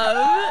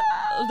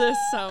love this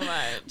so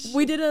much.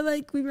 We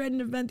we were at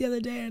an event the other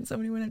day and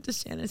somebody went up to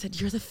Shannon and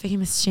said, "You're the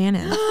famous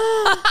Shannon."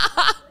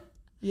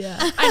 Yeah.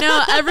 I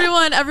know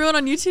everyone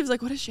on YouTube's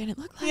like, what does Shannon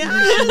look like?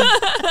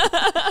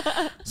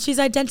 Yeah. She's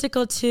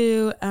identical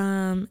to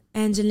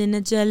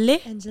Angelina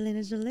Jolie.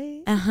 Angelina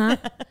Jolie. Uh-huh.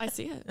 I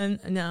see it. And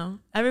no.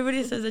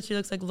 Everybody says that she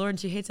looks like Lord and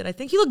she hates it. I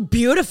think you look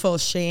beautiful,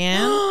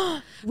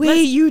 Shan.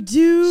 Wait, you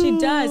do? She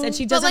does, and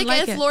she But doesn't like,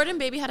 like if it. Lord and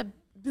Baby had a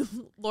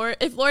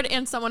if Lord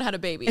and someone had a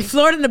baby. If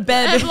Lord in the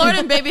bed. If Lord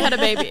and Baby had a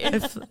baby.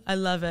 I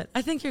love it.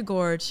 I think you're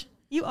gorge.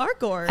 You are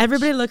gorgeous.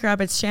 Everybody look her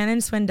up. It's Shannon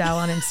Swindell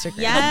on Instagram.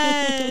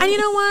 Yes. And you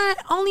know what?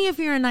 Only if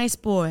you're a nice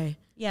boy.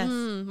 Yes.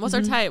 What's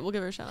our type? We'll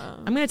give her a shout out.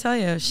 I'm going to tell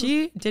you,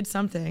 she did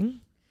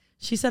something.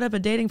 She set up a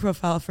dating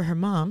profile for her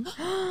mom.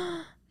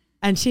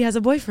 And she has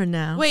a boyfriend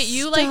now. Wait,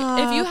 you like,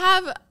 if you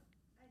have,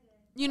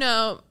 you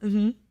know,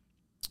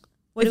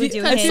 What do we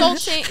do?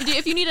 consulting,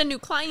 if you need a new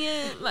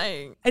client,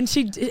 like. And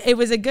it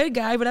was a good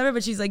guy, whatever,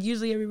 but she's like,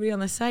 usually everybody on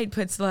the site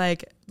puts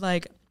like,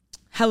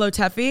 hello,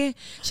 Tefi.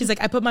 She's like,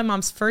 I put my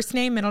mom's first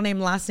name, middle name,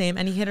 last name,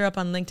 and he hit her up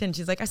on LinkedIn.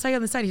 She's like, I saw you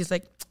on the site. He's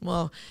like,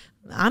 well,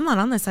 I'm not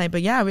on the site,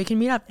 but yeah, we can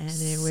meet up. And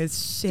it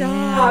was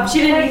Shan. She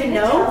didn't even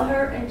know? tell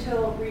her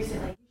until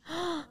recently.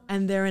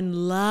 And they're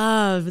in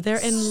love.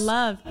 They're in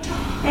love.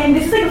 And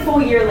this is like a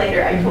full year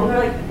later. I told her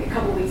like a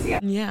couple weeks ago.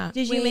 Yeah.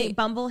 Did you make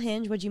Bumble,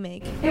 Hinge? What'd you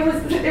make? I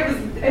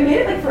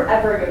made it like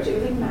forever ago. It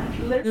was like Match.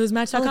 It was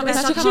Match.com. Oh,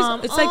 It's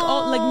Match.com. like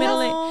all like middle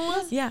Aw.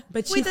 age. Yeah,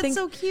 but she Wait, that's thinks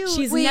so cute.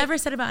 she's Wait. never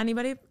said about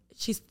anybody.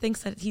 She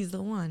thinks that he's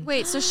the one.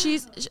 Wait, so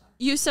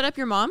you set up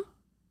your mom?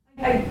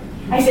 I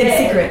did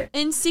it. Secret.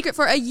 In secret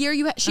for a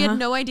year. She had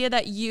no idea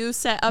that you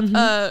set up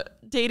a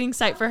dating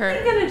site for I her.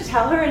 wasn't gonna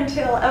tell her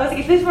until I was like,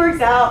 if this works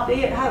out, they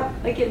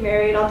get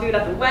married. I'll do it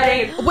at the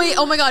wedding. Wait,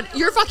 oh my God,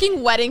 your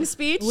fucking wedding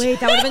speech? Wait,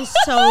 that would have been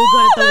so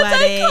good at the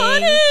wedding.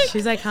 iconic.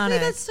 She's iconic. Wait,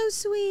 that's so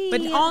sweet.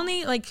 But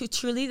only like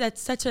truly, that's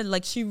such a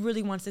like. She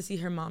really wants to see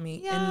her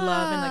mommy in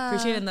love and like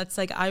appreciate it. And that's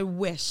like, I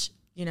wish,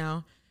 you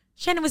know,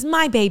 Shannon was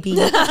my baby. You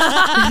know,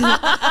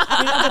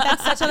 but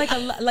that's such a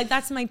like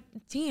that's my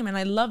team, and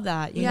I love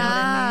that. You know what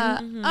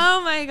I mean?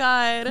 Oh my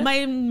God.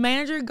 My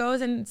manager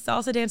goes and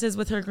salsa dances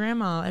with her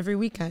grandma every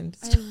weekend.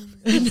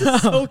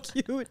 so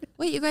cute.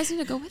 Wait, you guys need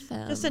to go with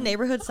them. Just a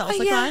neighborhood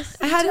salsa Yeah, class.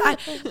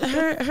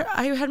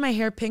 I had my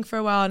hair pink for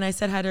a while, and I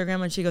said hi to her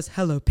grandma, and she goes,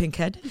 "Hello,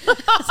 pinkhead." So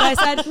I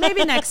said,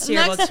 maybe next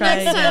year we'll try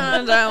next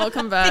again. time we'll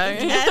come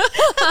back.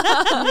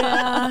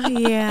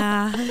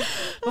 Yeah.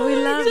 But we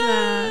love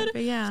that.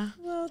 But yeah.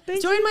 Well,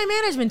 Join my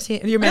management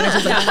team. Your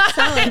manager's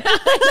like,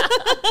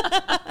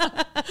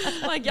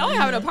 Like, y'all are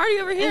having a party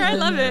over here. I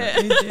love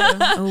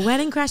it.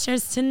 wedding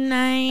crashers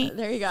tonight.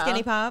 There you go.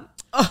 Skinny Pop.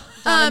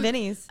 John and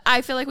Vinny's.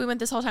 I feel like we went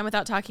this whole time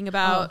without talking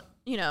about,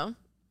 you know,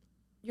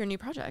 your new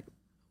project.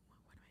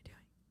 What am I doing?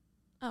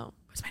 Oh.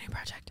 What's my new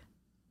project?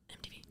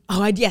 MTV.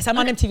 Oh, yes, I'm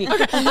on MTV.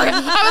 Okay.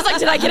 I was like,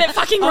 did I get it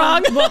fucking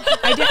wrong? Well,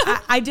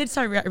 I did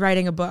start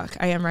writing a book.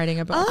 I am writing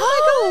a book.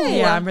 Oh my God.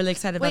 Yeah, I'm really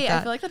excited about Wait, that.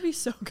 I feel like that'd be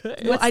so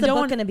good. What's the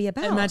book going to be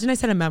about? Imagine I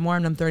said a memoir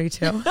and I'm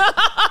 32.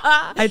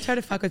 I try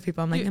to fuck with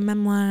people. I'm like, a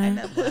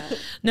memoir.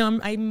 No,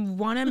 I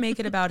want to make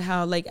it about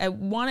how, like, I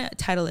want to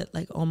title it,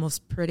 like,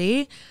 Almost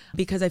Pretty,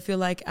 because I feel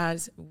like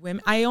as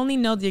women, I only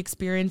know the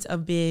experience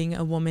of being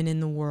a woman in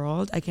the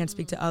world. I can't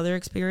speak to other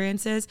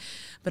experiences,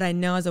 but I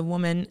know as a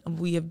woman,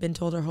 we have been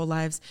told our whole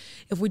lives,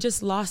 if we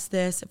just lost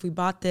this, if we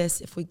bought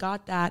this, if we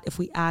got that, if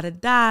we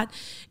added that,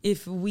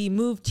 if we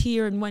moved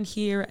here and went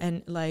here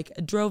and, like,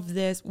 drove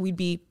this, we'd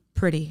be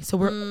pretty. So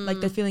we're,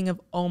 like, the feeling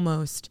of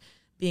almost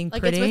being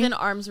Like pretty. it's within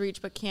arm's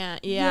reach, but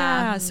can't.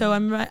 Yeah. So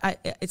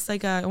it's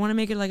like I want to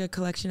make it like a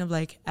collection of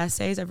like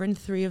essays. I've written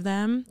 3 of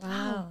them.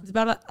 Wow. It's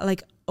about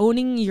like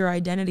owning your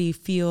identity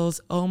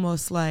feels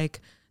almost like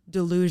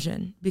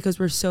delusion because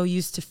we're so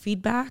used to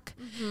feedback.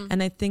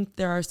 And I think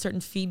there are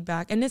certain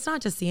feedback, and it's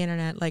not just the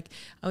internet. Like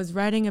I was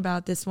writing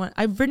about this one.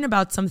 I've written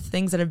about some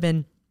things that have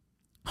been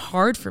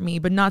hard for me,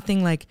 but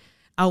nothing like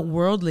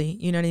outworldly,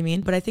 you know what I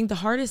mean? But I think the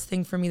hardest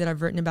thing for me that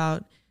I've written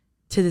about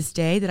to this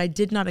day that I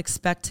did not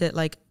expect to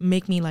like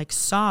make me like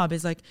sob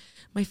is like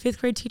my 5th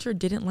grade teacher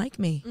didn't like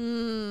me.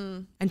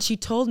 And she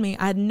told me,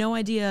 I had no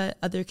idea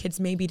other kids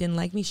maybe didn't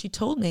like me. She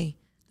told me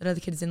that other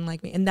kids didn't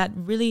like me. And that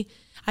really,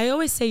 I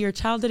always say your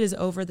childhood is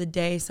over the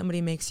day somebody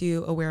makes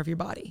you aware of your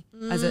body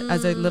as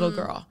a little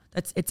girl.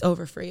 It's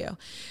over for you.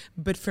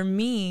 But for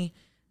me,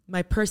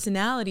 my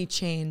personality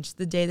changed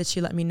the day that she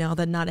let me know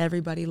that not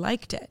everybody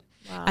liked it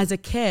as a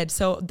kid.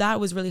 So that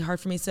was really hard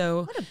for me.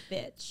 So what a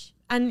bitch.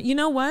 And you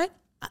know what?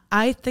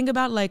 I think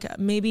about like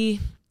maybe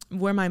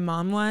where my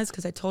mom was,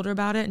 because I told her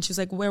about it and she was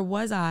like, where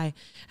was I?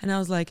 And I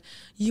was like,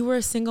 you were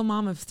a single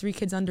mom of 3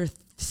 kids under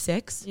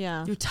 6.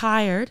 Yeah. You're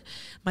tired.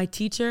 My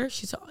teacher,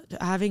 she's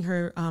having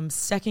her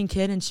 2nd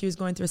kid and she was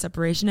going through a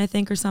separation, I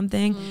think, or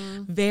something.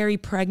 Very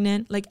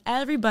pregnant. Like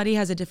everybody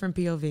has a different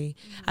POV.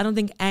 I don't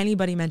think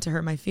anybody meant to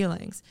hurt my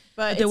feelings.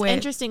 But it's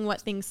interesting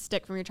what things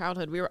stick from your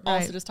childhood. We were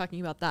also just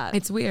talking about that.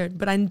 It's weird,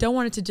 but I don't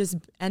want it to just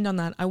end on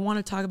that. I want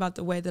to talk about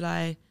the way that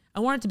I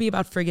want it to be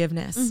about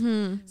forgiveness.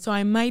 So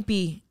I might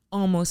be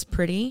almost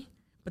pretty,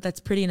 but that's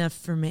pretty enough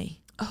for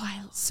me.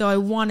 So I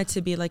want it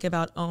to be like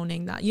about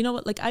owning that. You know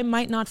what? Like I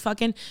might not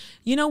fucking,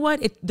 you know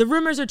what? The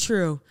rumors are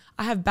true.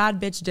 I have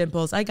bad bitch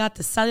dimples. I got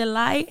the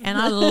cellulite and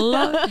I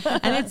love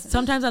and it's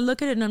sometimes I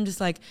look at it and I'm just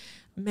like,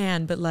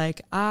 man, but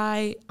like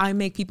I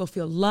make people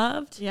feel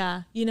loved.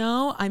 Yeah. You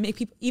know, I make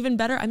people even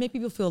better. I make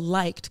people feel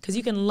liked because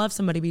you can love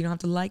somebody, but you don't have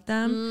to like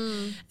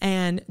them.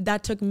 And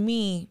that took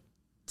me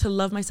to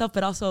love myself,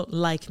 but also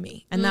like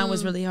me. And that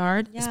was really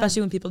hard,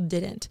 especially when people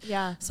didn't.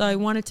 Yeah. So I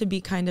want it to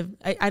be kind of,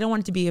 I don't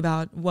want it to be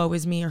about woe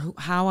is me or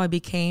how I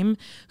became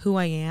who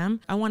I am.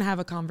 I want to have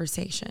a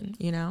conversation,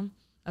 you know,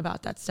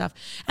 about that stuff.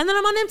 And then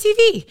I'm on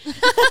MTV.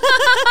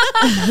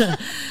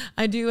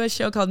 I do a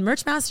show called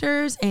Merch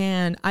Masters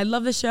and I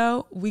love the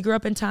show. We grew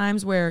up in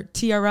times where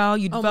TRL,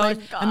 you'd vote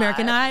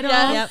American Idol.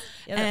 Yep.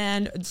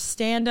 And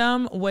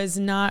stand-up was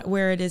not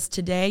where it is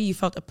today. You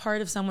felt a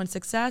part of someone's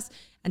success.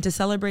 And to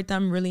celebrate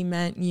them really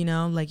meant, you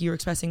know, like you were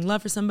expressing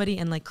love for somebody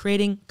and like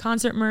creating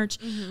concert merch.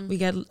 We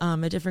get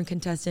a different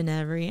contestant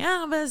every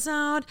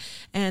episode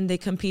and they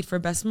compete for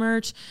best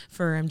merch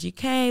for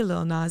MGK,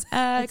 Lil Nas X.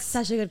 That's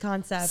such a good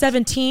concept.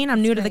 17,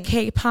 I'm new to the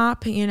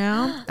K-pop, you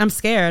know. I'm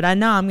scared. I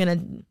know I'm going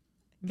to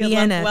be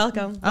in it.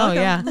 Welcome. Oh,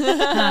 yeah.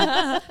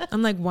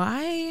 I'm like,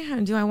 why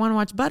do I want to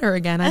watch Butter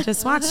again? I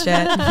just watched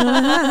it.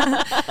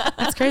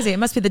 That's crazy. It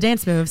must be the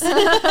dance moves.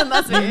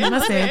 Must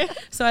be.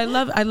 So I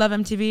love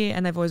MTV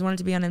and I've always wanted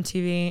to be on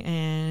MTV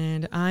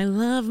and I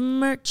love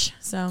merch.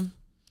 So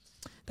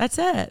that's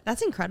it.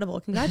 That's incredible.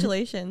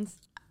 Congratulations.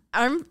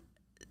 I'm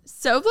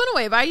so blown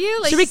away by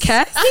you. Like, should we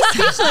kiss?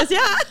 Speechless,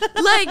 yeah.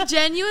 Like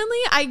genuinely,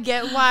 I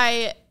get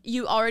why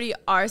you already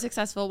are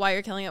successful, why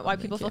you're killing it, why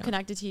people feel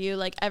connected to you.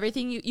 Like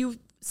everything you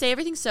say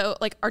everything so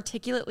like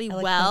articulately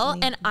well.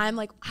 And I'm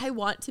like, I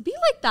want to be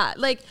like that.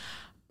 Like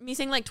me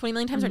saying like 20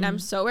 million times right now, I'm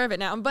so aware of it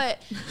now.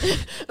 But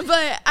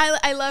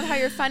I love how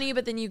you're funny,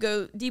 but then you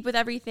go deep with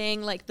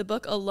everything. Like the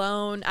book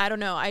alone, I don't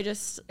know.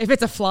 If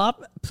it's a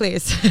flop,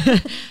 please,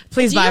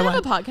 please buy one. Do you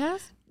have a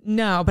podcast?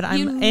 No, but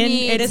I'm in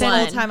it. This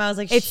whole time I was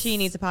like, she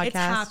needs a podcast. It's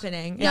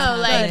happening. No,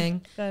 it's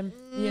happening. Good.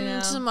 You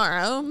know,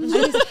 tomorrow.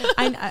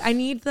 I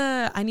need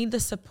the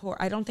support.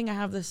 I don't think I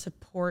have the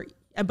support,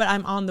 but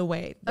I'm on the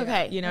way there.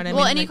 Okay, you know what I mean.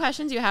 Well, any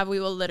questions you have, we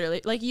will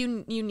literally like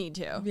you need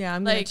to. Yeah,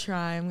 I'm gonna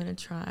try.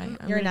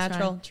 You're a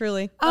natural,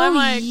 truly. Oh, I'm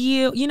like,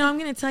 you know, I'm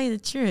gonna tell you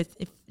the truth.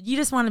 If you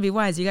just want to be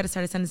wise, you got to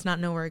start a sentence, not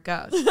know where it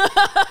goes.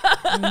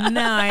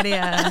 No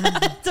idea.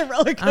 It's a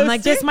roller coaster. I'm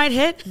like, this might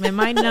hit, it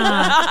might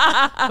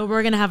not, but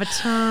we're gonna have a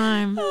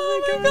time.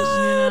 Oh my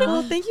God. You know?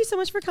 Well, thank you so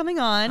much for coming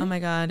on. Oh my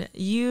God,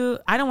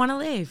 I don't want to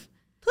leave.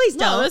 Please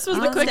don't. No, this was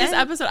the quickest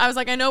episode. I was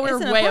like, I know we're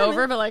way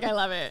over, but like, I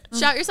love it.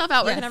 Shout yourself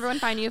out. Where can everyone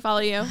find you, follow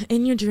you?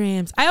 In your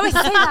dreams. I always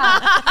say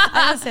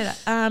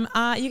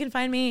that. You can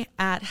find me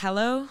at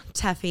Hello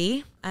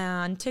Tefi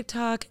on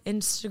TikTok,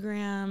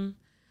 Instagram.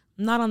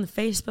 I'm not on the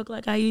Facebook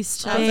like I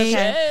used to be,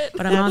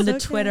 but I'm on the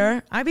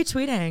Twitter. I be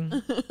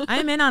tweeting.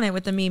 I'm in on it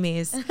with the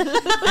memes.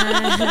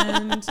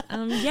 And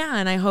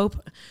and I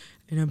hope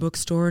in a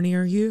bookstore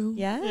near you.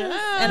 Yeah.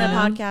 And a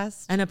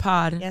podcast. And a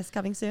pod. Yes,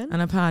 coming soon.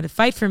 And a pod.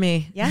 Fight for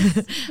me. Yes.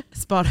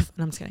 Spotify.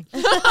 No, I'm just kidding.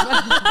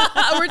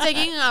 We're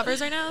taking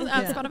offers right now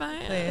at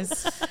Spotify.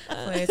 Please.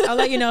 I'll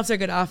let you know if they're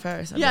good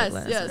offers. Yes.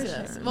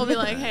 We'll be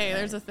like, hey,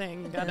 there's a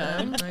thing.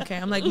 Okay.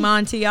 I'm like,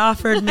 Monty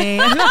offered me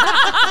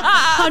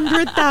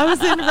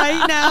 100,000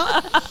 right now.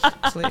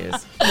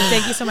 Please.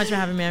 Thank you so much for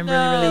having me. I'm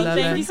really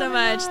loving it. Thank you so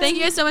much. Thank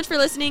you guys so much for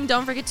listening.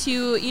 Don't forget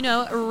to,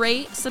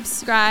 rate,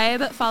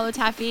 subscribe, follow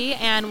Tefi,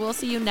 and we'll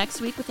see you next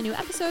week with a new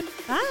episode.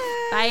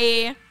 Bye.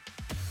 Bye.